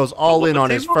table and goes all in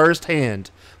on his first hand,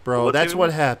 bro. That's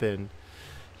what happened.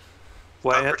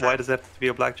 Why does that have to be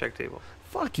a blackjack table?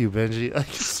 Fuck you, Benji. I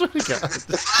swear to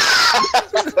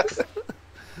God.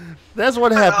 That's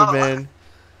what happened, man.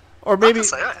 Or maybe.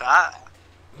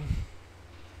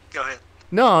 Go ahead.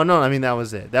 No. I mean, that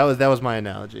was it. That was my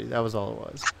analogy. That was all it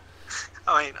was.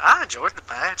 I mean, I enjoyed the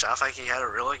match. I think he had a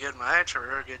really good match, a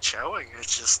really good showing.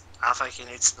 It's just, I think he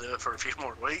needs to do it for a few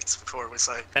more weeks before we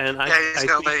say,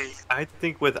 I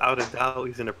think without a doubt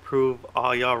he's going to prove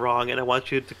all y'all wrong, and I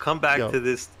want you to come back to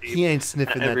this. He ain't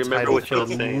sniffing that title for at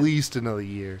saying. least another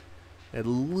year. At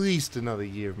least another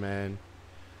year, man.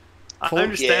 I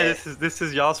understand this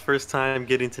is y'all's first time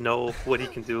getting to know what he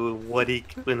can do, what he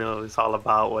is all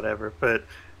about, whatever, but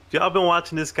y'all been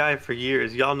watching this guy for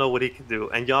years. Y'all know what he can do,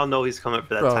 and y'all know he's coming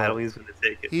for that title. He's going to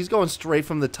take it. He's going straight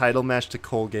from the title match to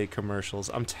Colgate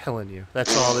commercials. I'm telling you.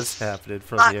 That's all that's happening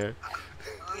from here.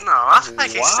 No, I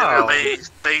think he's still going to be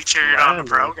featured on the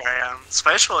program,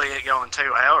 especially it going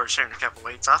 2 hours here in a couple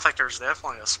weeks. I think there's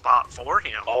definitely a spot for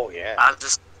him. Oh, yeah. I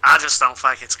just don't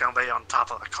think it's going to be on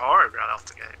top of the card right off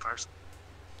the gate, personally.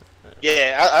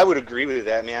 Yeah, I would agree with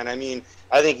that, man. I mean,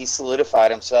 I think he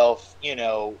solidified himself, in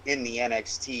the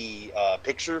NXT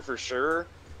picture for sure.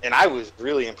 And I was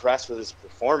really impressed with his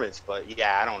performance. But,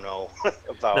 yeah, I don't know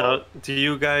about... Now, do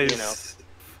you guys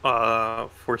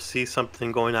foresee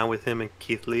something going on with him and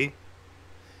Keith Lee?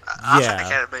 I think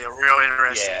that would be a real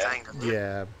interesting thing to do.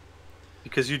 Yeah.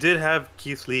 Because you did have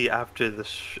Keith Lee after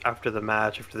the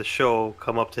match, after the show,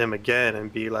 come up to him again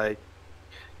and be like,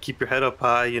 keep your head up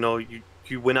high, you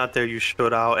went out there, you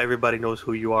showed out, everybody knows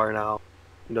who you are now.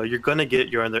 You're going to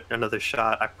get another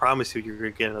shot. I promise you, you're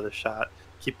going to get another shot.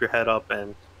 Keep your head up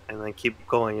and then keep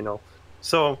going,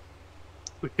 So,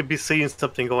 we could be seeing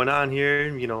something going on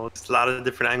here. It's a lot of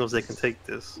different angles they can take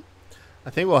this. I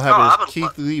think what will happen is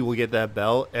Keith Lee will get that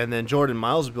belt, and then Jordan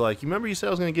Miles will be like, you remember you said I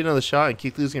was going to get another shot? And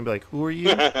Keith Lee's going to be like, who are you?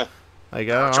 Like,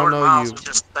 I don't know Miles you. Will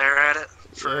just stare at it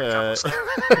for a couple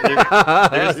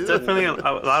seconds. There's definitely a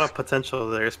lot of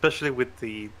potential there, especially with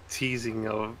the teasing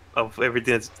of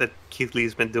everything that Keith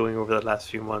Lee's been doing over the last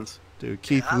few months. Dude,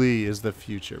 Keith Lee is the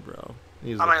future, bro.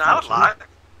 I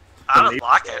would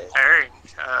like it pairing.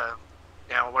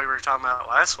 We were talking about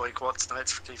last week. What's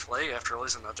next for Keith Lee after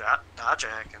losing to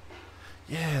Dijak?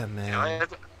 Yeah, man.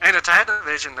 And the tag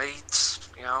division needs,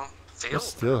 field. It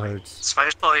still hurts.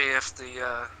 Especially if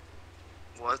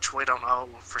which we don't know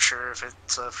for sure if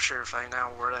it's a for sure thing now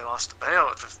where they lost the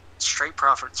belt. If Street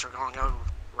Profits are going to go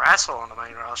wrestle on the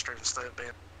main roster instead of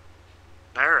being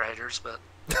narrators, but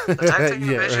the tag team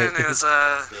division is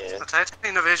the tag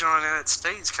team division on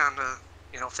NXT is kind of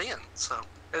thin, so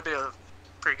it'd be a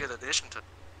pretty good addition to it.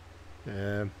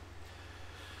 Yeah.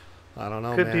 I don't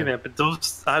know, Could be, man. But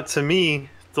those, to me,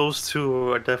 those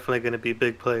two are definitely going to be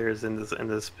big players in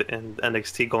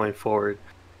NXT going forward.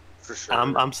 For sure.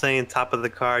 I'm saying top of the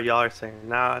card. Y'all are saying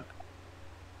not.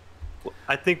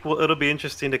 I think it'll be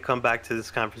interesting to come back to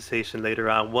this conversation later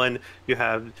on when you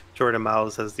have Jordan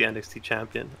Miles as the NXT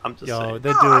champion. I'm just saying.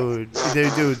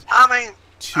 That dude. I mean,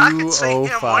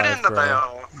 205,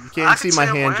 bro. You can't see my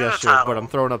hand gesture, but I'm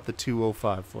throwing up the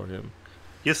 205 for him.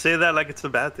 You say that like it's a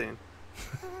bad thing.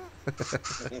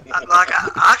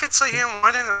 I could see him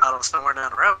winning the title somewhere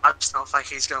down the road. I just don't think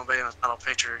he's going to be in a title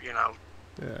picture,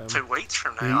 2 weeks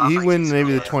from now. He win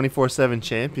maybe the 24/7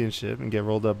 championship and get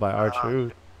rolled up by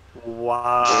R-Truth.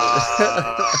 Wow.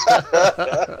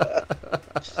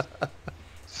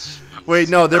 Wait,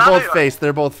 no, they're both face.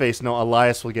 They're both face. No,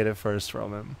 Elias will get it first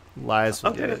from him. Elias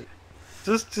will get it.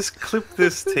 Just clip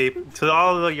this tape to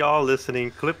all of y'all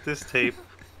listening. Clip this tape,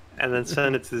 and then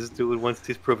send it to this dude once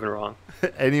he's proven wrong.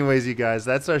 Anyways, you guys,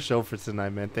 that's our show for tonight,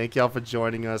 man. Thank y'all for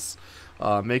joining us.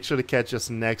 Make sure to catch us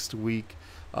next week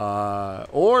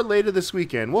or later this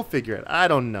weekend. We'll figure it. I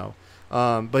don't know.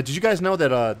 But did you guys know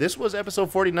that this was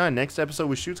episode 49? Next episode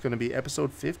we shoot's going to be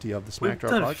episode 50 of the Smack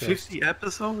Drop podcast. 50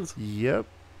 episodes? Yep.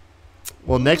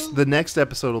 Well, the next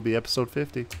episode will be episode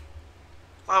 50.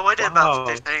 Well, we did about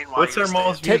 15. What's our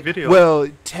most viewed video? Well,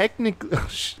 technically,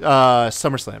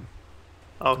 SummerSlam.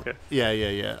 Okay.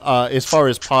 Yeah. As far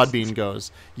as Podbean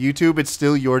goes, YouTube, it's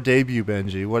still your debut,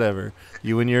 Benji. Whatever.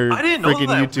 You and your freaking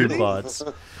YouTube really? bots.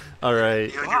 All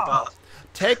right. You and your bot.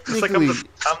 Technically, it's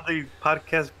like I'm the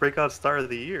podcast breakout star of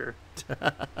the year.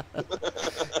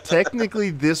 Technically,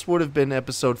 this would have been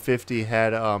episode 50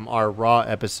 had our Raw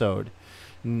episode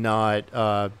not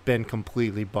been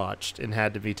completely botched and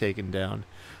had to be taken down.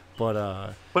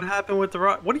 But what happened with the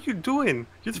Raw? What are you doing?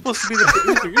 You're supposed to be the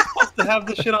producer. You're supposed to have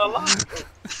this shit online.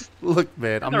 Look,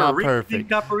 man, I'm not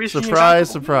perfect.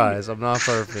 Surprise! I'm not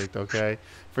perfect. Okay,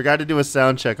 forgot to do a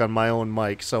sound check on my own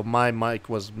mic, so my mic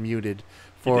was muted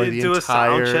for the entire a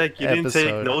sound check. You episode.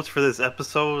 didn't take notes for this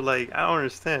episode. Like, I don't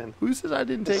understand. Who says I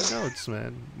didn't take notes,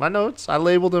 man? My notes, I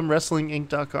labeled them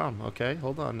WrestlingInc.com. Okay,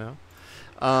 hold on now.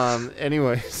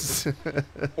 Anyways,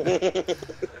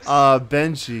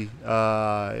 Benji,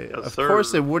 of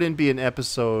course it wouldn't be an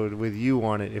episode with you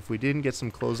on it if we didn't get some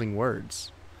closing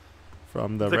words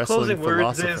from the wrestling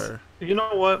philosopher. Is, you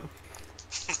know what?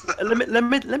 let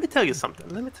me tell you something.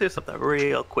 Let me tell you something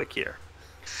real quick here.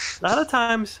 A lot of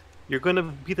times you're gonna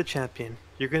be the champion.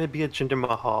 You're gonna be a Jinder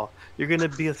Mahal. You're gonna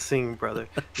be a Singh brother.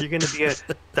 You're gonna be a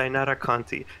Dainara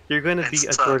Conti. You're gonna be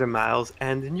a Jordan Miles,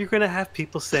 and then you're gonna have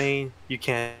people saying you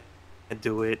can't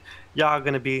do it. Y'all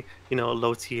gonna be,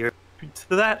 low tier.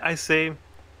 To that I say,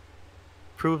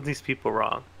 prove these people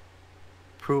wrong.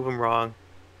 Prove them wrong.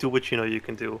 Do what you know you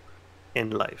can do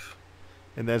in life.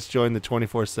 And that's join the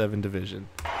 24/7 division.